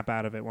going to snap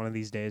out of it one of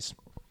these days?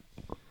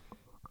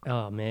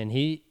 Oh man,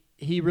 he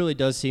really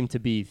does seem to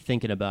be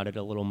thinking about it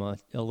a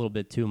little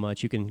bit too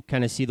much. You can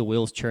kind of see the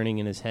wheels churning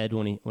in his head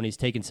when he's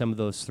taking some of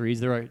those threes.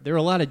 There are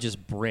a lot of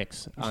just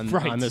bricks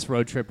on this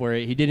road trip where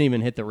he didn't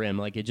even hit the rim,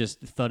 it just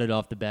thudded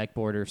off the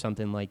backboard or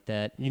something like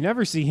that. You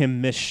never see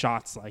him miss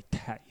shots like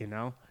that.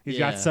 He's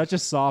got such a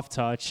soft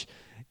touch.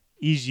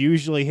 He's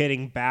usually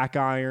hitting back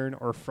iron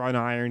or front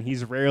iron.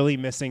 He's rarely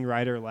missing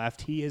right or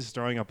left. He is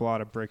throwing up a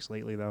lot of bricks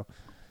lately, though.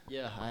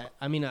 Yeah,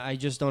 I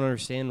just don't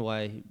understand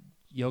why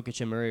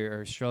Jokic and Murray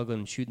are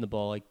struggling shooting the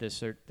ball like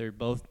this. They're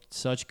both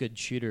such good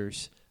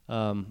shooters.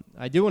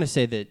 I do want to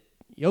say that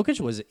Jokic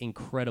was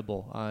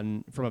incredible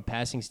from a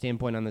passing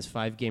standpoint on this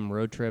 5-game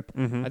road trip.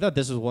 Mm-hmm. I thought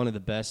this was one of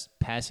the best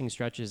passing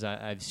stretches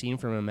I've seen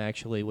from him,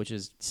 actually, which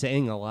is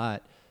saying a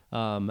lot.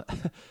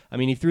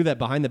 He threw that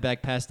behind the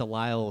back pass to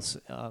Lyles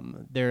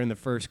there in the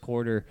first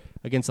quarter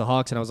against the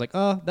Hawks, and I was like,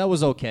 oh, that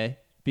was okay,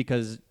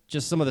 because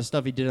just some of the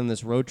stuff he did on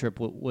this road trip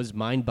was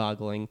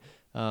mind-boggling.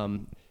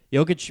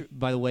 Jokic,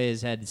 by the way,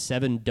 has had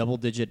 7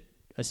 double-digit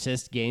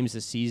assist games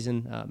this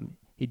season.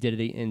 He did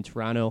it in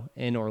Toronto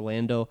and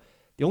Orlando.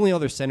 The only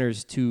other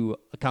centers to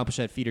accomplish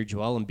that feat are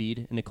Joel Embiid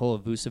and Nikola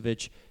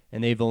Vucevic,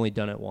 and they've only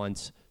done it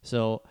once.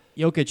 So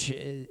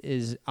Jokic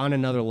is on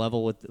another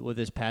level with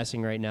his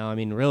passing right now.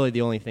 Really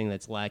the only thing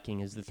that's lacking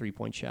is the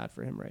 3-point shot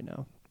for him right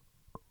now.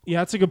 Yeah,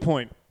 that's a good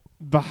point.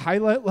 The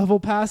highlight level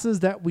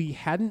passes that we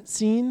hadn't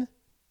seen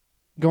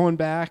going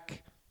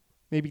back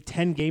maybe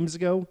 10 games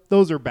ago,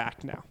 those are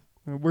back now.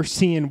 We're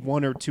seeing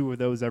 1 or 2 of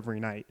those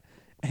every night.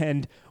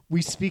 And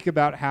we speak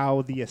about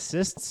how the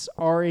assists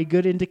are a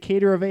good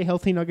indicator of a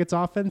healthy Nuggets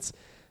offense.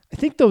 I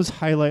think those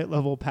highlight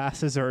level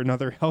passes are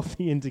another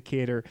healthy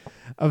indicator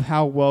of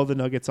how well the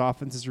Nuggets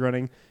offense is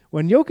running.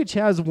 When Jokic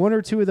has 1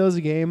 or 2 of those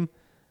a game,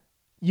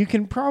 you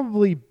can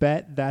probably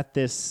bet that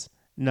this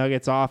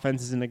Nuggets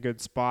offense is in a good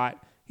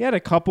spot. He had a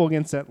couple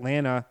against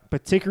Atlanta,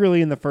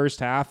 particularly in the first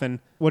half. And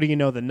what do you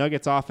know? The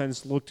Nuggets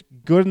offense looked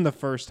good in the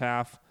first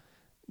half,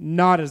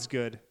 not as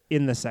good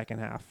in the second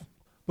half.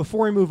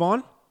 Before we move on,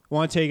 I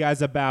want to tell you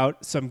guys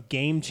about some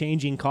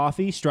game-changing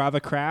coffee.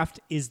 Strava Craft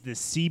is the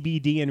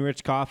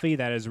CBD-enriched coffee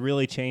that has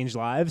really changed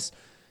lives.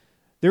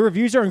 Their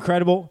reviews are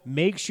incredible.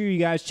 Make sure you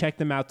guys check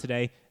them out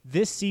today.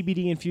 This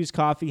CBD-infused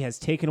coffee has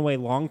taken away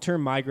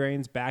long-term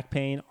migraines, back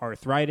pain,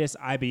 arthritis,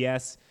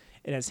 IBS.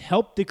 It has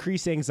helped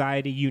decrease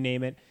anxiety, you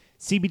name it.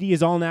 CBD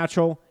is all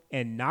natural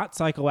and not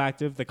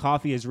psychoactive. The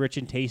coffee is rich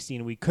and tasty,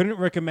 and we couldn't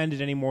recommend it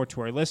anymore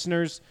to our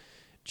listeners.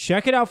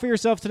 Check it out for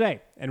yourself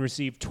today and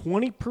receive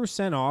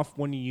 20% off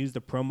when you use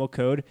the promo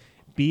code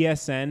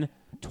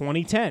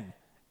BSN2010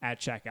 at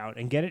checkout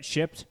and get it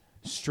shipped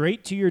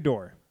straight to your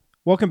door.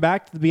 Welcome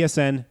back to the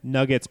BSN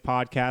Nuggets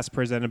Podcast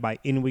presented by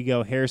In We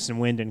Go, Harrison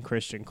Wind and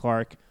Christian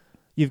Clark.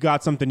 You've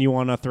got something you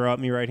want to throw at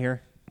me right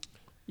here?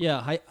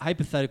 Yeah,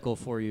 hypothetical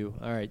for you.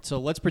 All right, so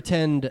let's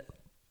pretend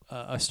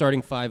a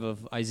starting five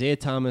of Isaiah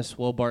Thomas,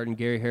 Will Barton,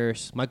 Gary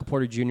Harris, Michael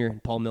Porter Jr.,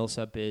 and Paul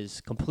Millsap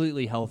is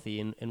completely healthy,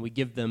 and we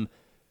give them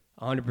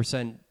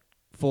 100%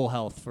 full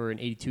health for an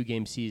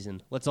 82-game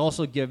season. Let's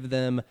also give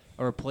them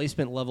a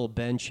replacement-level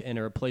bench and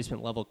a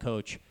replacement-level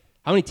coach.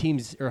 How many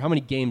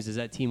games does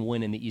that team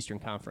win in the Eastern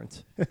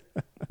Conference?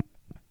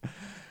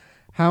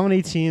 How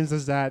many games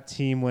does that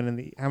team win in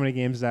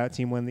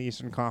the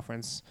Eastern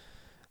Conference?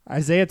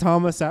 Isaiah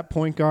Thomas at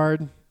point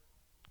guard,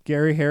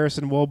 Gary Harris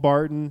and Will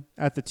Barton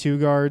at the two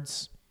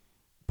guards,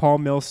 Paul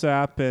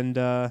Millsap and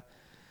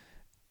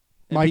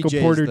Michael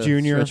PJ's Porter the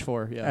Jr. stretch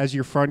four, yeah. as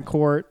your front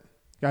court.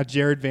 Got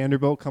Jared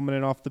Vanderbilt coming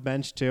in off the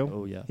bench too.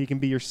 Oh, yeah. He can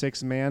be your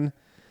sixth man.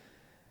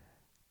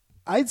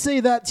 I'd say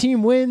that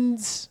team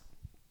wins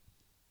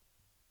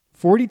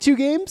 42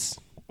 games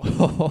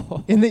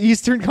in the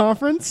Eastern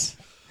Conference.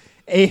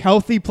 A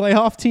healthy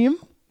playoff team.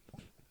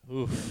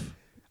 Oof.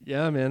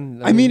 Yeah,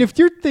 man. I mean, if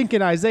you're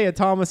thinking Isaiah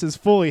Thomas is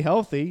fully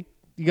healthy,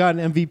 you got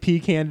an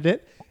MVP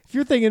candidate. If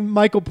you're thinking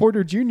Michael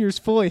Porter Jr. is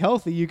fully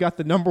healthy, you got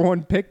the number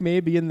one pick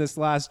maybe in this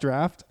last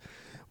draft.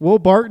 Will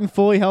Barton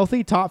fully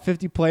healthy, top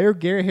 50 player.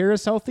 Gary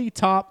Harris healthy,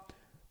 top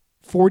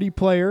 40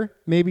 player,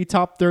 maybe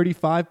top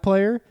 35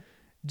 player.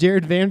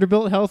 Jared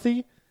Vanderbilt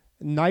healthy,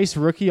 nice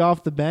rookie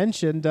off the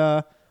bench. And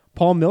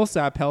Paul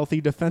Millsap healthy,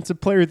 defensive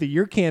player of the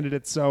year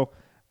candidate. So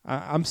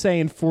I'm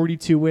saying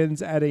 42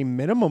 wins at a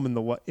minimum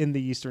in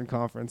the Eastern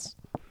Conference.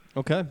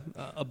 Okay,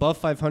 above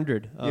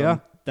 500. Yeah.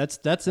 That's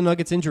the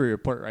Nuggets injury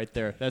report right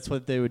there. That's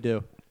what they would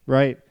do.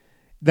 Right.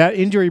 That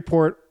injury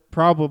report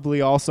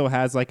probably also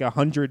has like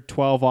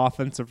 112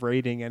 offensive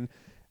rating, and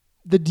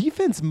the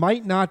defense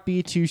might not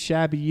be too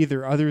shabby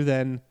either, other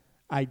than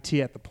IT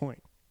at the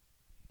point.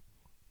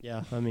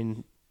 Yeah, I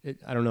mean,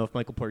 I don't know if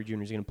Michael Porter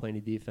Jr. is going to play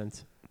any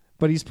defense.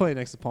 But he's playing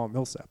next to Paul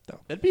Millsap,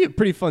 though. That'd be a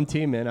pretty fun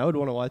team, man. I would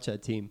want to watch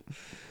that team.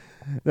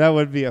 That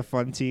would be a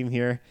fun team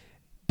here.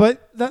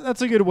 But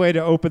that's a good way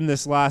to open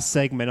this last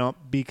segment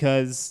up,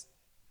 because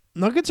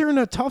Nuggets are in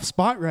a tough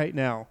spot right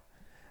now.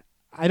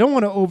 I don't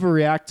want to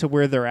overreact to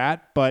where they're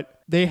at,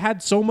 but they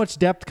had so much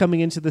depth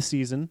coming into the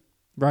season,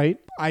 right?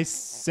 I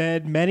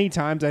said many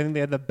times I think they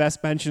had the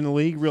best bench in the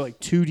league, really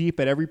too deep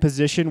at every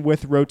position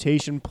with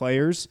rotation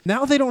players.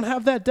 Now they don't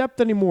have that depth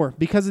anymore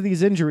because of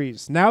these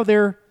injuries. Now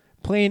they're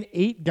playing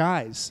 8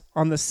 guys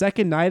on the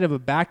second night of a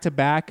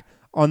back-to-back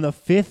on the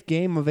 5th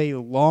game of a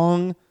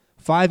long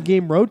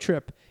 5-game road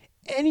trip.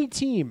 Any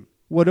team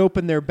would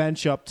open their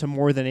bench up to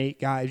more than 8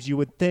 guys, you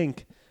would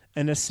think,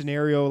 in a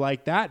scenario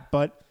like that.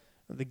 But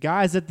the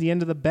guys at the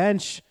end of the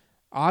bench,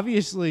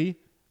 obviously,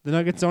 the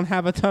Nuggets don't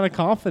have a ton of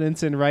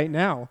confidence in right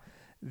now.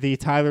 The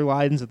Tyler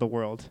Lydens of the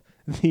world,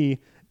 the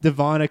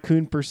Devon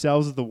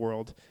Akun-Purcells of the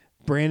world,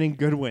 Brandon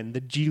Goodwin,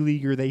 the G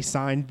Leaguer they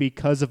signed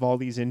because of all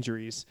these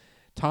injuries,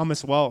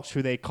 Thomas Welsh,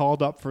 who they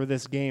called up for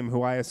this game,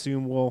 who I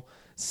assume will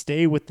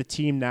stay with the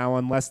team now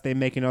unless they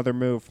make another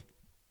move.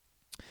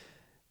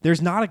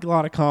 There's not a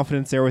lot of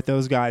confidence there with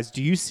those guys.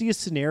 Do you see a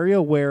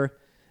scenario where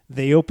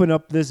they open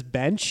up this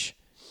bench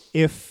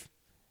if,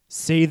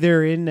 say,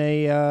 they're in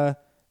a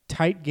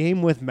tight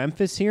game with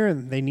Memphis here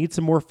and they need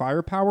some more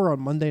firepower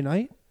on Monday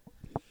night?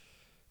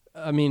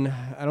 I mean,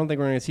 I don't think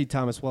we're going to see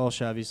Thomas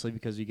Welsh, obviously,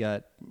 because you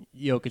got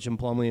Jokic and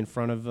Plumlee in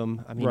front of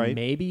him. I mean, right.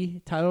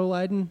 Maybe Tyler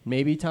Lydon.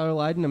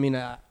 I mean,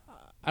 I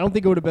don't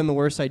think it would have been the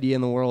worst idea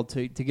in the world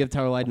to give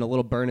Tyler Lydon a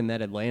little burn in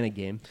that Atlanta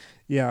game.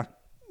 Yeah.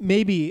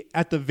 Maybe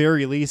at the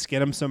very least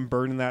get him some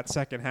burn in that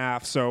second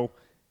half so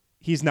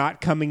he's not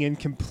coming in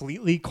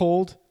completely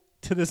cold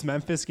to this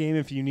Memphis game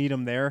if you need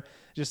him there,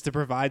 just to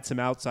provide some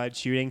outside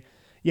shooting.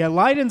 Yeah,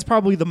 Lydon's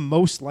probably the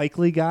most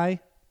likely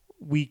guy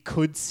we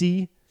could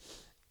see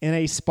in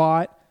a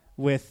spot,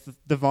 with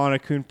Devon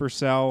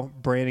Akun-Purcell,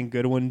 Brandon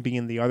Goodwin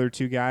being the other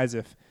 2 guys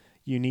if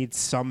you need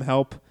some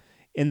help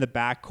in the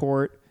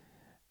backcourt.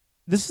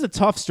 This is a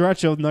tough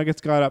stretch the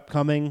Nuggets got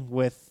upcoming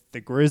with the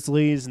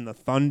Grizzlies and the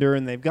Thunder,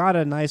 and they've got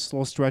a nice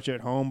little stretch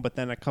at home, but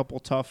then a couple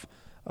tough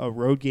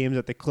road games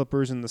at the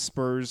Clippers and the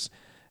Spurs.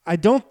 I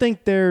don't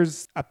think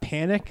there's a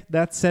panic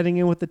that's setting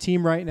in with the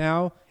team right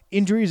now.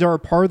 Injuries are a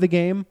part of the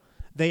game.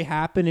 They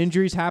happen.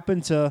 Injuries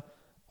happen to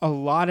a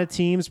lot of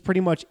teams, pretty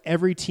much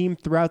every team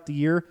throughout the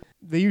year.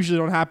 They usually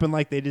don't happen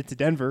like they did to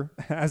Denver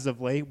as of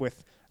late,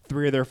 with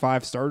 3 of their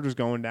 5 starters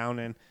going down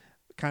and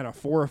kind of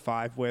 4 or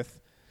 5 with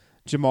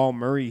Jamal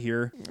Murray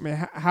here. I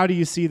mean, how do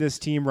you see this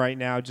team right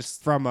now,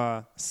 just from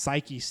a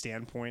psyche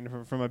standpoint,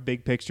 from a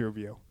big picture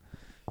view?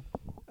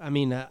 I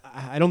mean,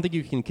 I don't think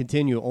you can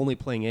continue only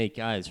playing 8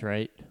 guys,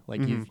 right?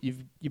 Like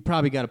you've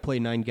probably got to play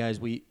 9 guys.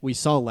 We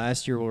saw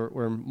last year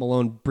where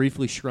Malone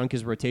briefly shrunk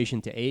his rotation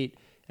to 8.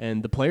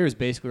 And the players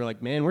basically were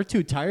like, man, we're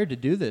too tired to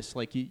do this.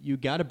 Like, you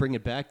got to bring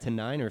it back to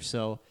 9 or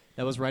so.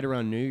 That was right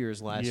around New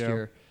Year's last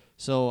year.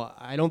 So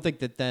I don't think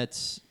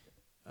that's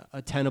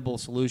a tenable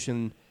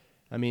solution.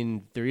 I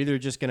mean, they're either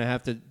just going to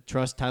have to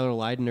trust Tyler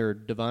Lydon or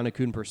Devon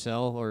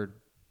Akun-Purcell, or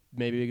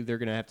maybe they're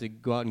going to have to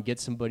go out and get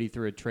somebody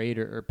through a trade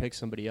or pick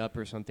somebody up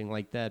or something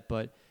like that.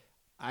 But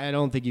I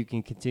don't think you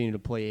can continue to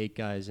play 8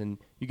 guys. And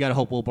you got to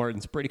hope Will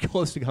Barton's pretty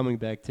close to coming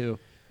back, too.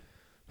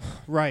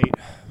 Right.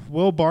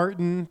 Will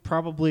Barton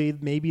probably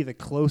maybe the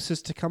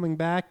closest to coming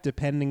back,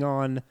 depending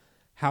on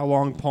how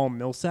long Paul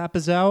Millsap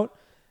is out.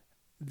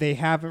 They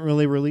haven't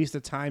really released a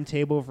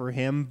timetable for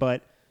him,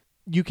 but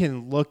you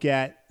can look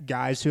at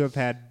guys who have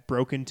had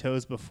broken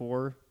toes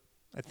before.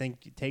 I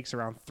think it takes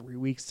around 3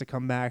 weeks to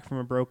come back from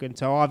a broken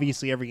toe.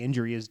 Obviously, every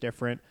injury is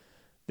different.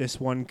 This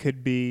one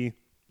could be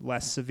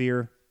less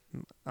severe.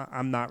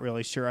 I'm not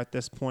really sure at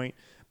this point,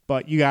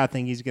 but you got to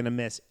think he's going to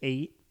miss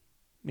 8,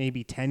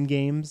 maybe 10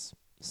 games,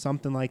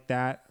 something like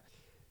that.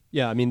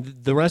 Yeah, I mean,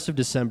 the rest of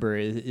December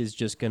is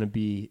just going to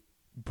be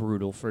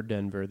brutal for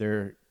Denver.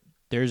 They're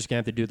just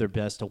going to have to do their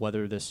best to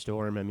weather this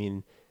storm. I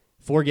mean,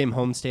 4-game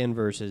homestand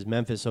versus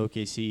Memphis,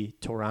 OKC,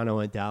 Toronto,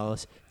 and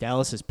Dallas.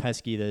 Dallas is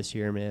pesky this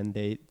year, man.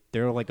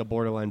 They're like a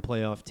borderline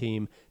playoff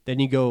team. Then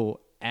you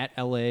go at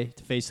LA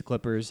to face the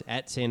Clippers,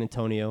 at San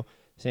Antonio.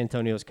 San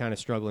Antonio's kind of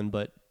struggling,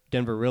 but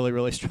Denver really,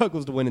 really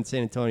struggles to win in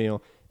San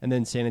Antonio, and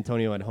then San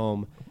Antonio at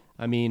home.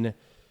 I mean,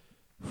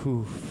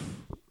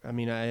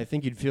 I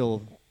think you'd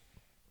feel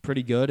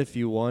pretty good if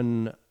you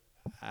won,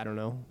 I don't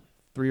know,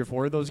 3 or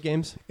 4 of those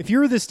games. If you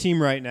were this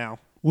team right now,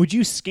 would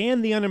you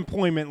scan the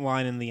unemployment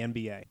line in the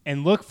NBA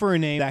and look for a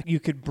name that you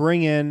could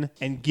bring in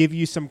and give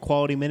you some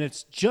quality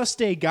minutes?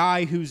 Just a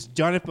guy who's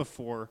done it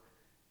before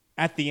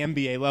at the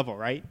NBA level,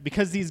 right?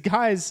 Because these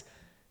guys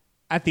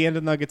at the end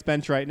of the Nuggets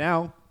bench right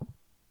now,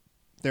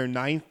 they're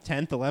 9th,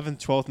 10th, 11th,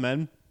 12th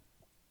men.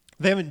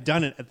 They haven't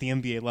done it at the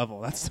NBA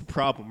level. That's the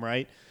problem,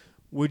 right?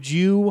 Would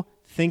you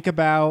think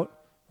about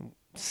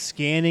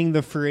scanning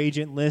the free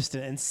agent list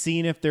and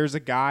seeing if there's a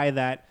guy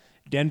that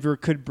Denver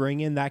could bring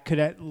in that could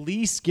at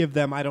least give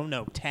them,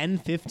 10,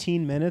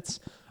 15 minutes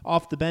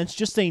off the bench?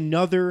 Just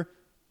another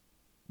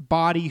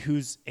body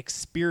who's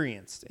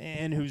experienced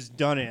and who's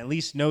done it, at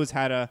least knows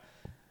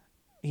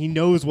he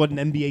knows what an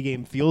NBA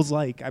game feels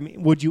like. I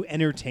mean, would you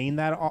entertain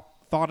that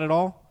thought at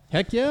all?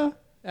 Heck yeah,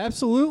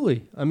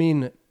 absolutely. I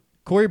mean,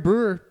 Corey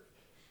Brewer,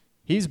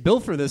 he's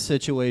built for this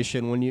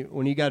situation when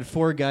you got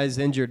 4 guys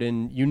injured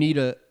and you need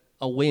a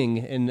wing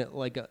and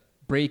like a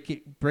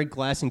break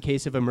glass in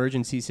case of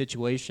emergency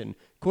situation.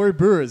 Corey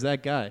Brewer is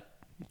that guy.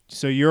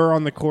 So you're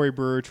on the Corey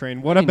Brewer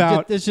train. What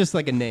about... It's just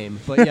like a name.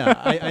 But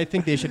yeah, I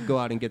think they should go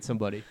out and get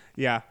somebody.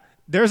 Yeah.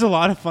 There's a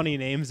lot of funny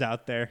names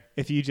out there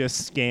if you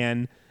just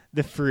scan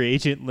the free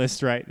agent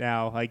list right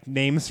now. Like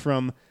names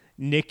from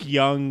Nick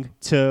Young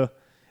to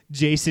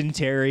Jason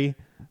Terry,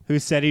 who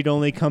said he'd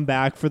only come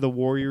back for the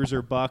Warriors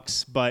or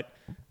Bucks, but...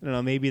 I don't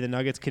know, maybe the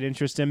Nuggets could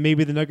interest him.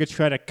 Maybe the Nuggets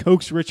try to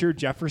coax Richard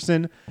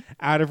Jefferson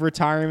out of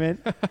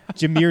retirement.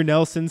 Jameer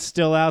Nelson's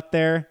still out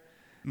there.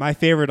 My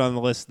favorite on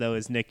the list, though,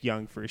 is Nick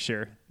Young for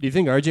sure. Do you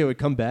think RJ would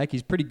come back?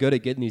 He's pretty good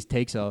at getting these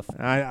takes off.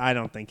 I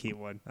don't think he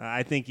would.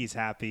 I think he's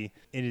happy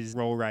in his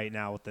role right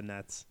now with the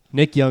Nets.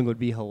 Nick Young would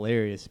be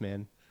hilarious,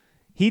 man.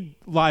 He'd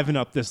liven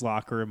up this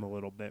locker room a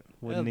little bit,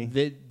 wouldn't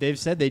he? They've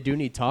said they do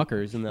need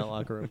talkers in that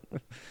locker room.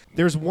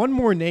 There's one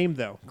more name,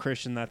 though,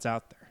 Christian, that's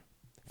out there.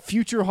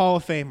 Future Hall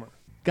of Famer.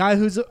 Guy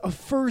who's a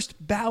first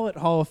ballot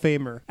Hall of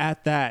Famer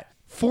at that.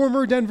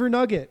 Former Denver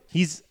Nugget.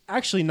 He's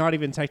actually not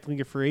even technically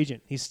a free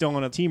agent. He's still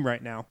on a team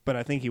right now, but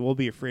I think he will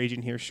be a free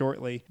agent here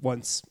shortly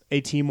once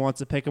a team wants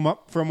to pick him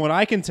up. From what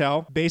I can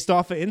tell, based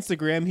off of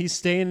Instagram, he's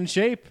staying in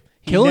shape.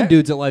 Killing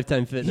dudes at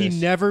Lifetime Fitness.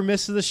 He never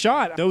misses the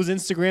shot. Those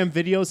Instagram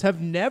videos have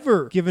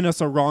never given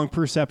us a wrong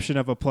perception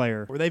of a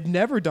player, or they've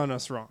never done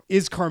us wrong.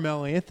 Is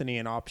Carmelo Anthony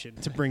an option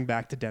to bring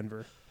back to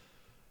Denver?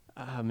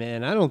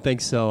 Man, I don't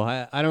think so.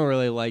 I don't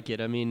really like it.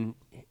 I mean,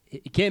 he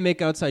can't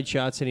make outside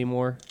shots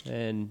anymore,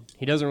 and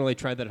he doesn't really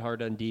try that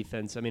hard on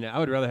defense. I mean, I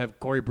would rather have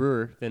Corey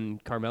Brewer than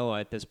Carmelo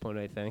at this point,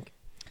 I think.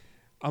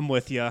 I'm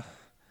with you.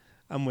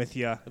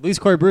 At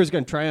least Corey Brewer's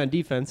going to try on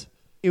defense.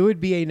 It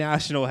would be a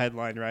national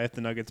headline, right, if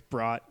the Nuggets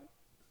brought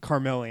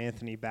Carmelo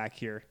Anthony back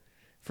here,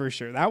 for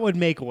sure. That would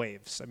make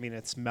waves. I mean,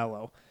 it's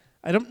Melo.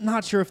 I'm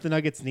not sure if the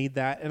Nuggets need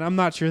that, and I'm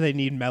not sure they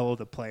need Melo,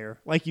 the player.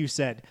 Like you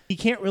said, he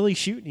can't really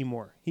shoot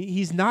anymore.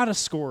 He's not a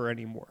scorer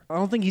anymore. I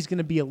don't think he's going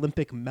to be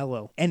Olympic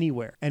Melo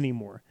anywhere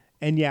anymore.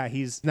 And yeah,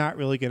 he's not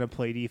really going to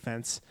play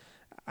defense.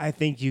 I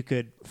think you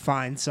could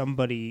find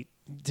somebody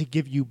to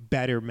give you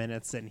better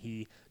minutes than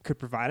he could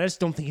provide. I just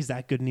don't think he's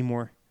that good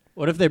anymore.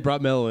 What if they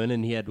brought Melo in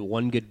and he had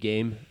one good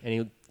game and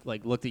he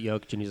looked at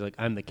Jokic and he's like,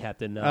 I'm the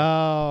captain now?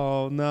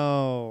 Oh,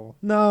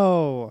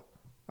 no.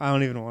 I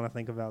don't even want to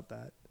think about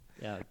that.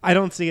 Yeah. I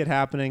don't see it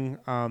happening.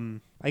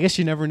 I guess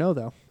you never know,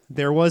 though.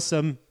 There was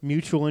some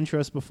mutual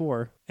interest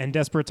before, and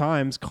desperate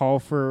times call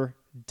for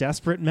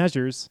desperate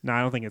measures. No,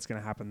 I don't think it's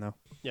going to happen, though.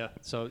 Yeah,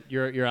 so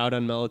you're out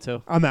on Melo,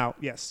 too? I'm out,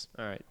 yes.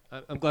 All right.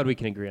 I'm glad we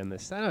can agree on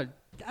this. I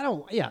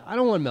don't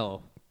want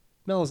Melo.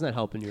 Melo's not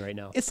helping you right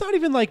now. It's not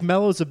even like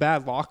Melo's a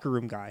bad locker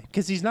room guy,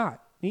 because he's not.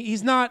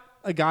 He's not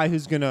a guy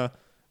who's going to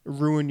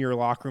ruin your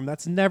locker room.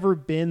 That's never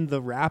been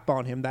the rap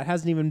on him. That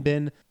hasn't even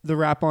been the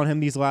rap on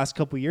him these last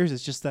couple of years.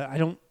 It's just that I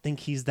don't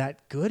think he's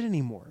that good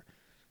anymore.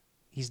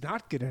 He's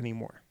not good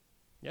anymore.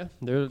 Yeah,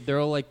 they're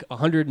all like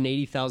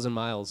 180,000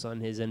 miles on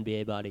his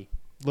NBA body.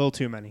 A little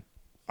too many.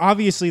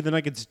 Obviously, the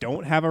Nuggets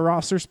don't have a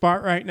roster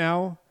spot right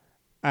now.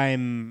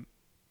 I'm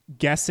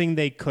guessing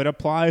they could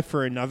apply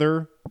for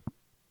another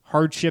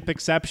hardship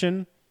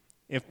exception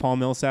if Paul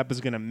Millsap is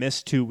going to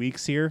miss 2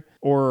 weeks here,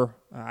 or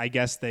I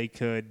guess they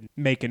could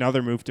make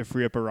another move to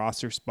free up a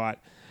roster spot.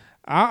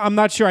 I'm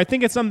not sure. I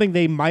think it's something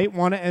they might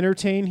want to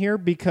entertain here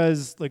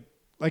because,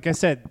 like I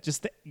said,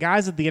 just the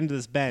guys at the end of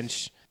this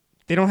bench,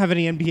 they don't have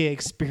any NBA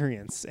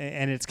experience,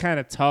 and it's kind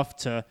of tough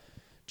to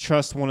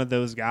trust one of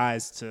those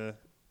guys to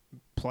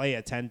play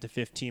a 10 to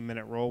 15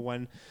 minute role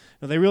when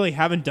they really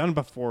haven't done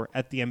before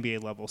at the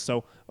NBA level.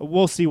 So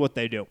we'll see what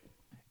they do.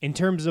 In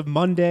terms of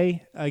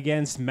Monday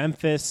against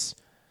Memphis,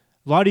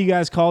 a lot of you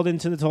guys called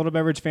into the Total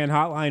Beverage Fan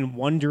Hotline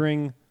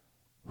wondering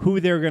who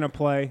they're going to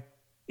play,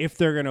 if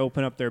they're going to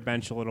open up their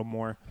bench a little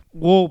more.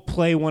 We'll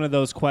play one of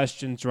those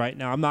questions right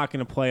now. I'm not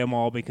going to play them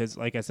all because,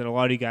 like I said, a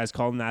lot of you guys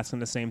called and asking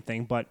the same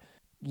thing. But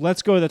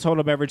let's go to the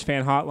Total Beverage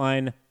Fan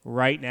Hotline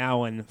right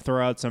now and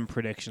throw out some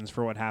predictions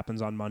for what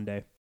happens on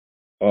Monday.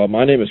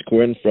 My name is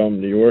Quinn from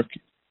New York.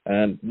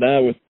 And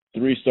now with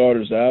 3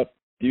 starters out,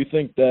 do you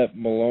think that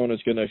Malone is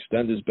going to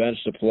extend his bench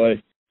to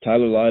play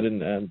Tyler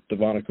Lydon and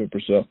Devonta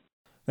Cooper-Sell?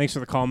 Thanks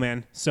for the call,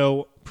 man.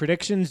 So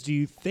predictions, do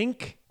you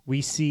think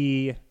we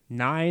see a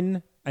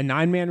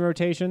 9-man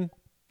rotation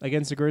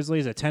against the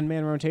Grizzlies, a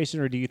 10-man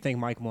rotation, or do you think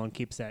Mike Malone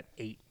keeps that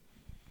 8?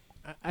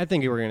 I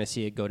think we're going to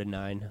see it go to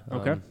 9.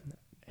 Okay.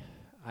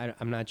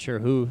 I'm not sure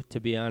who, to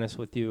be honest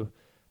with you.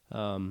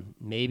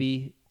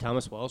 Maybe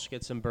Thomas Welsh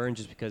gets some burn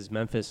just because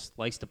Memphis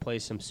likes to play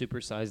some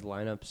supersized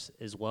lineups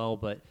as well,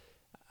 but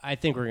I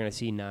think we're going to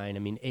see 9. I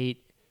mean,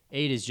 8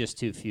 is just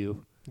too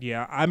few.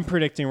 Yeah, I'm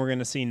predicting we're going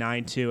to see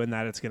 9-2, and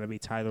that it's going to be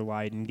Tyler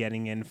Lydon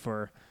getting in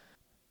for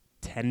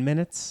 10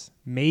 minutes,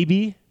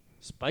 maybe.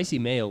 Spicy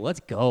Mayo,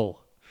 let's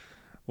go.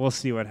 We'll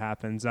see what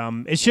happens.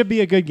 It should be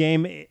a good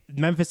game.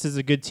 Memphis is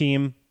a good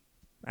team,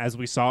 as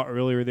we saw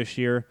earlier this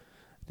year.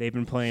 They've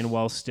been playing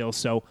well still,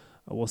 so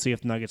we'll see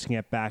if the Nuggets can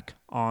get back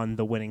on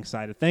the winning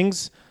side of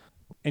things.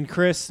 And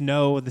Chris,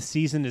 no, the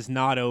season is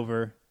not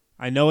over.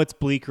 I know it's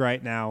bleak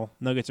right now.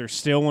 Nuggets are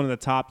still one of the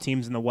top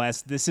teams in the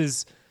West. This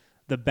is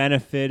the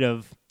benefit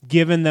of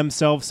giving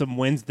themselves some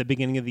wins at the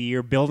beginning of the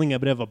year, building a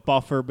bit of a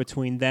buffer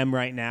between them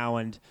right now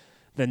and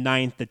the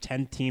 9th, the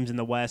 10th teams in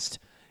the West.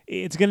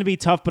 It's going to be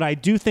tough, but I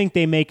do think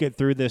they make it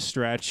through this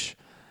stretch.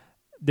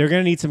 They're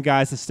going to need some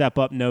guys to step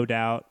up, no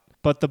doubt.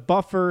 But the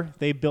buffer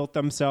they built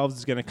themselves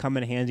is going to come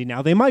in handy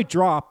now. They might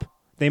drop.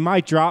 They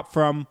might drop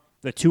from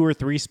the 2 or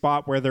 3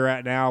 spot where they're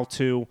at now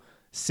to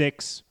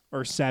 6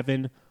 or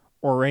 7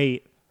 or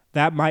 8.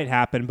 That might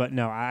happen, but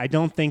no, I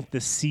don't think the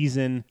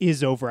season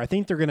is over. I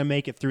think they're going to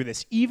make it through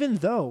this, even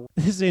though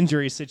this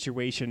injury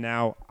situation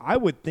now, I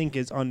would think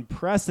is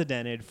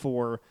unprecedented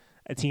for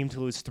a team to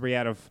lose 3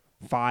 out of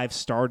 5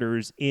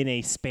 starters in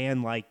a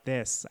span like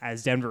this,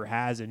 as Denver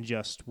has in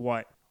just,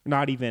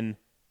 not even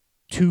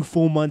 2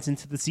 full months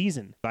into the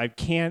season. I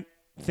can't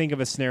think of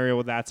a scenario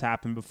where that's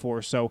happened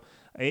before, so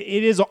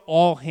it is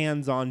all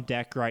hands on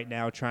deck right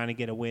now trying to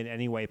get a win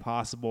any way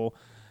possible.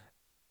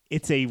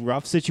 It's a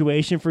rough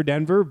situation for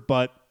Denver,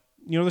 but,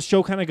 the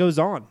show kind of goes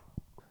on.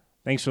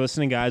 Thanks for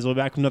listening, guys. We'll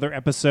be back with another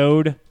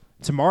episode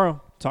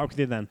tomorrow. Talk with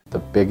you then. The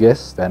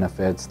biggest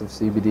benefits of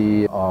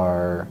CBD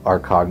are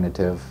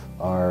cognitive,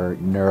 are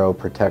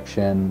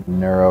neuroprotection,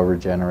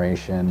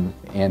 neuroregeneration,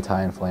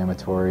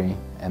 anti-inflammatory,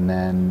 and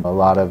then a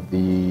lot of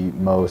the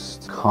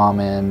most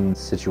common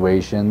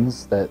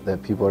situations that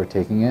people are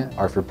taking it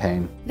are for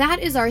pain. That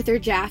is Arthur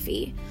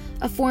Jaffe,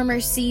 a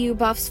former CU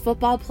Buffs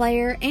football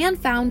player and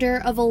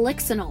founder of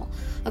Elixinol,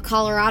 a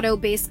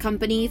Colorado-based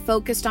company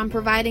focused on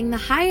providing the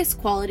highest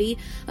quality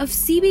of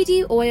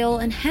CBD oil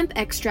and hemp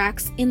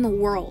extracts in the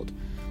world.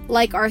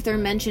 Like Arthur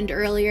mentioned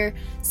earlier,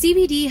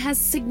 CBD has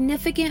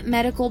significant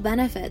medical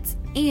benefits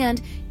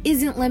and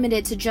isn't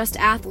limited to just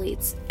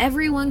athletes.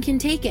 Everyone can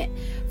take it,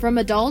 from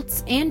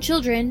adults and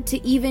children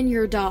to even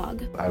your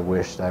dog. I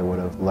wished I would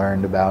have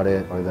learned about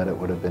it, or that it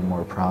would have been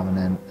more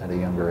prominent at a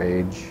younger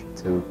age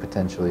to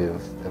potentially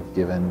have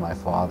given my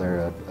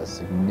father a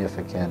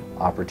significant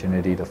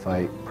opportunity to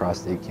fight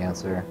prostate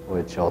cancer,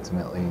 which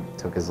ultimately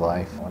took his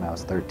life when I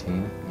was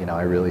 13.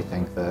 I really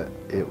think that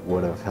it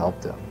would have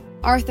helped him.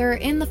 Arthur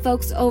and the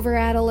folks over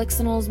at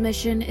Elixinol's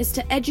mission is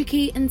to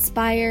educate,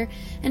 inspire,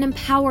 and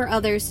empower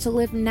others to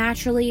live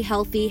naturally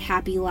healthy,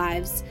 happy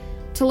lives.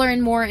 To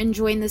learn more and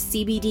join the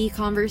CBD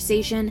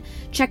conversation,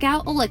 check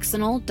out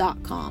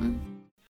elixinol.com.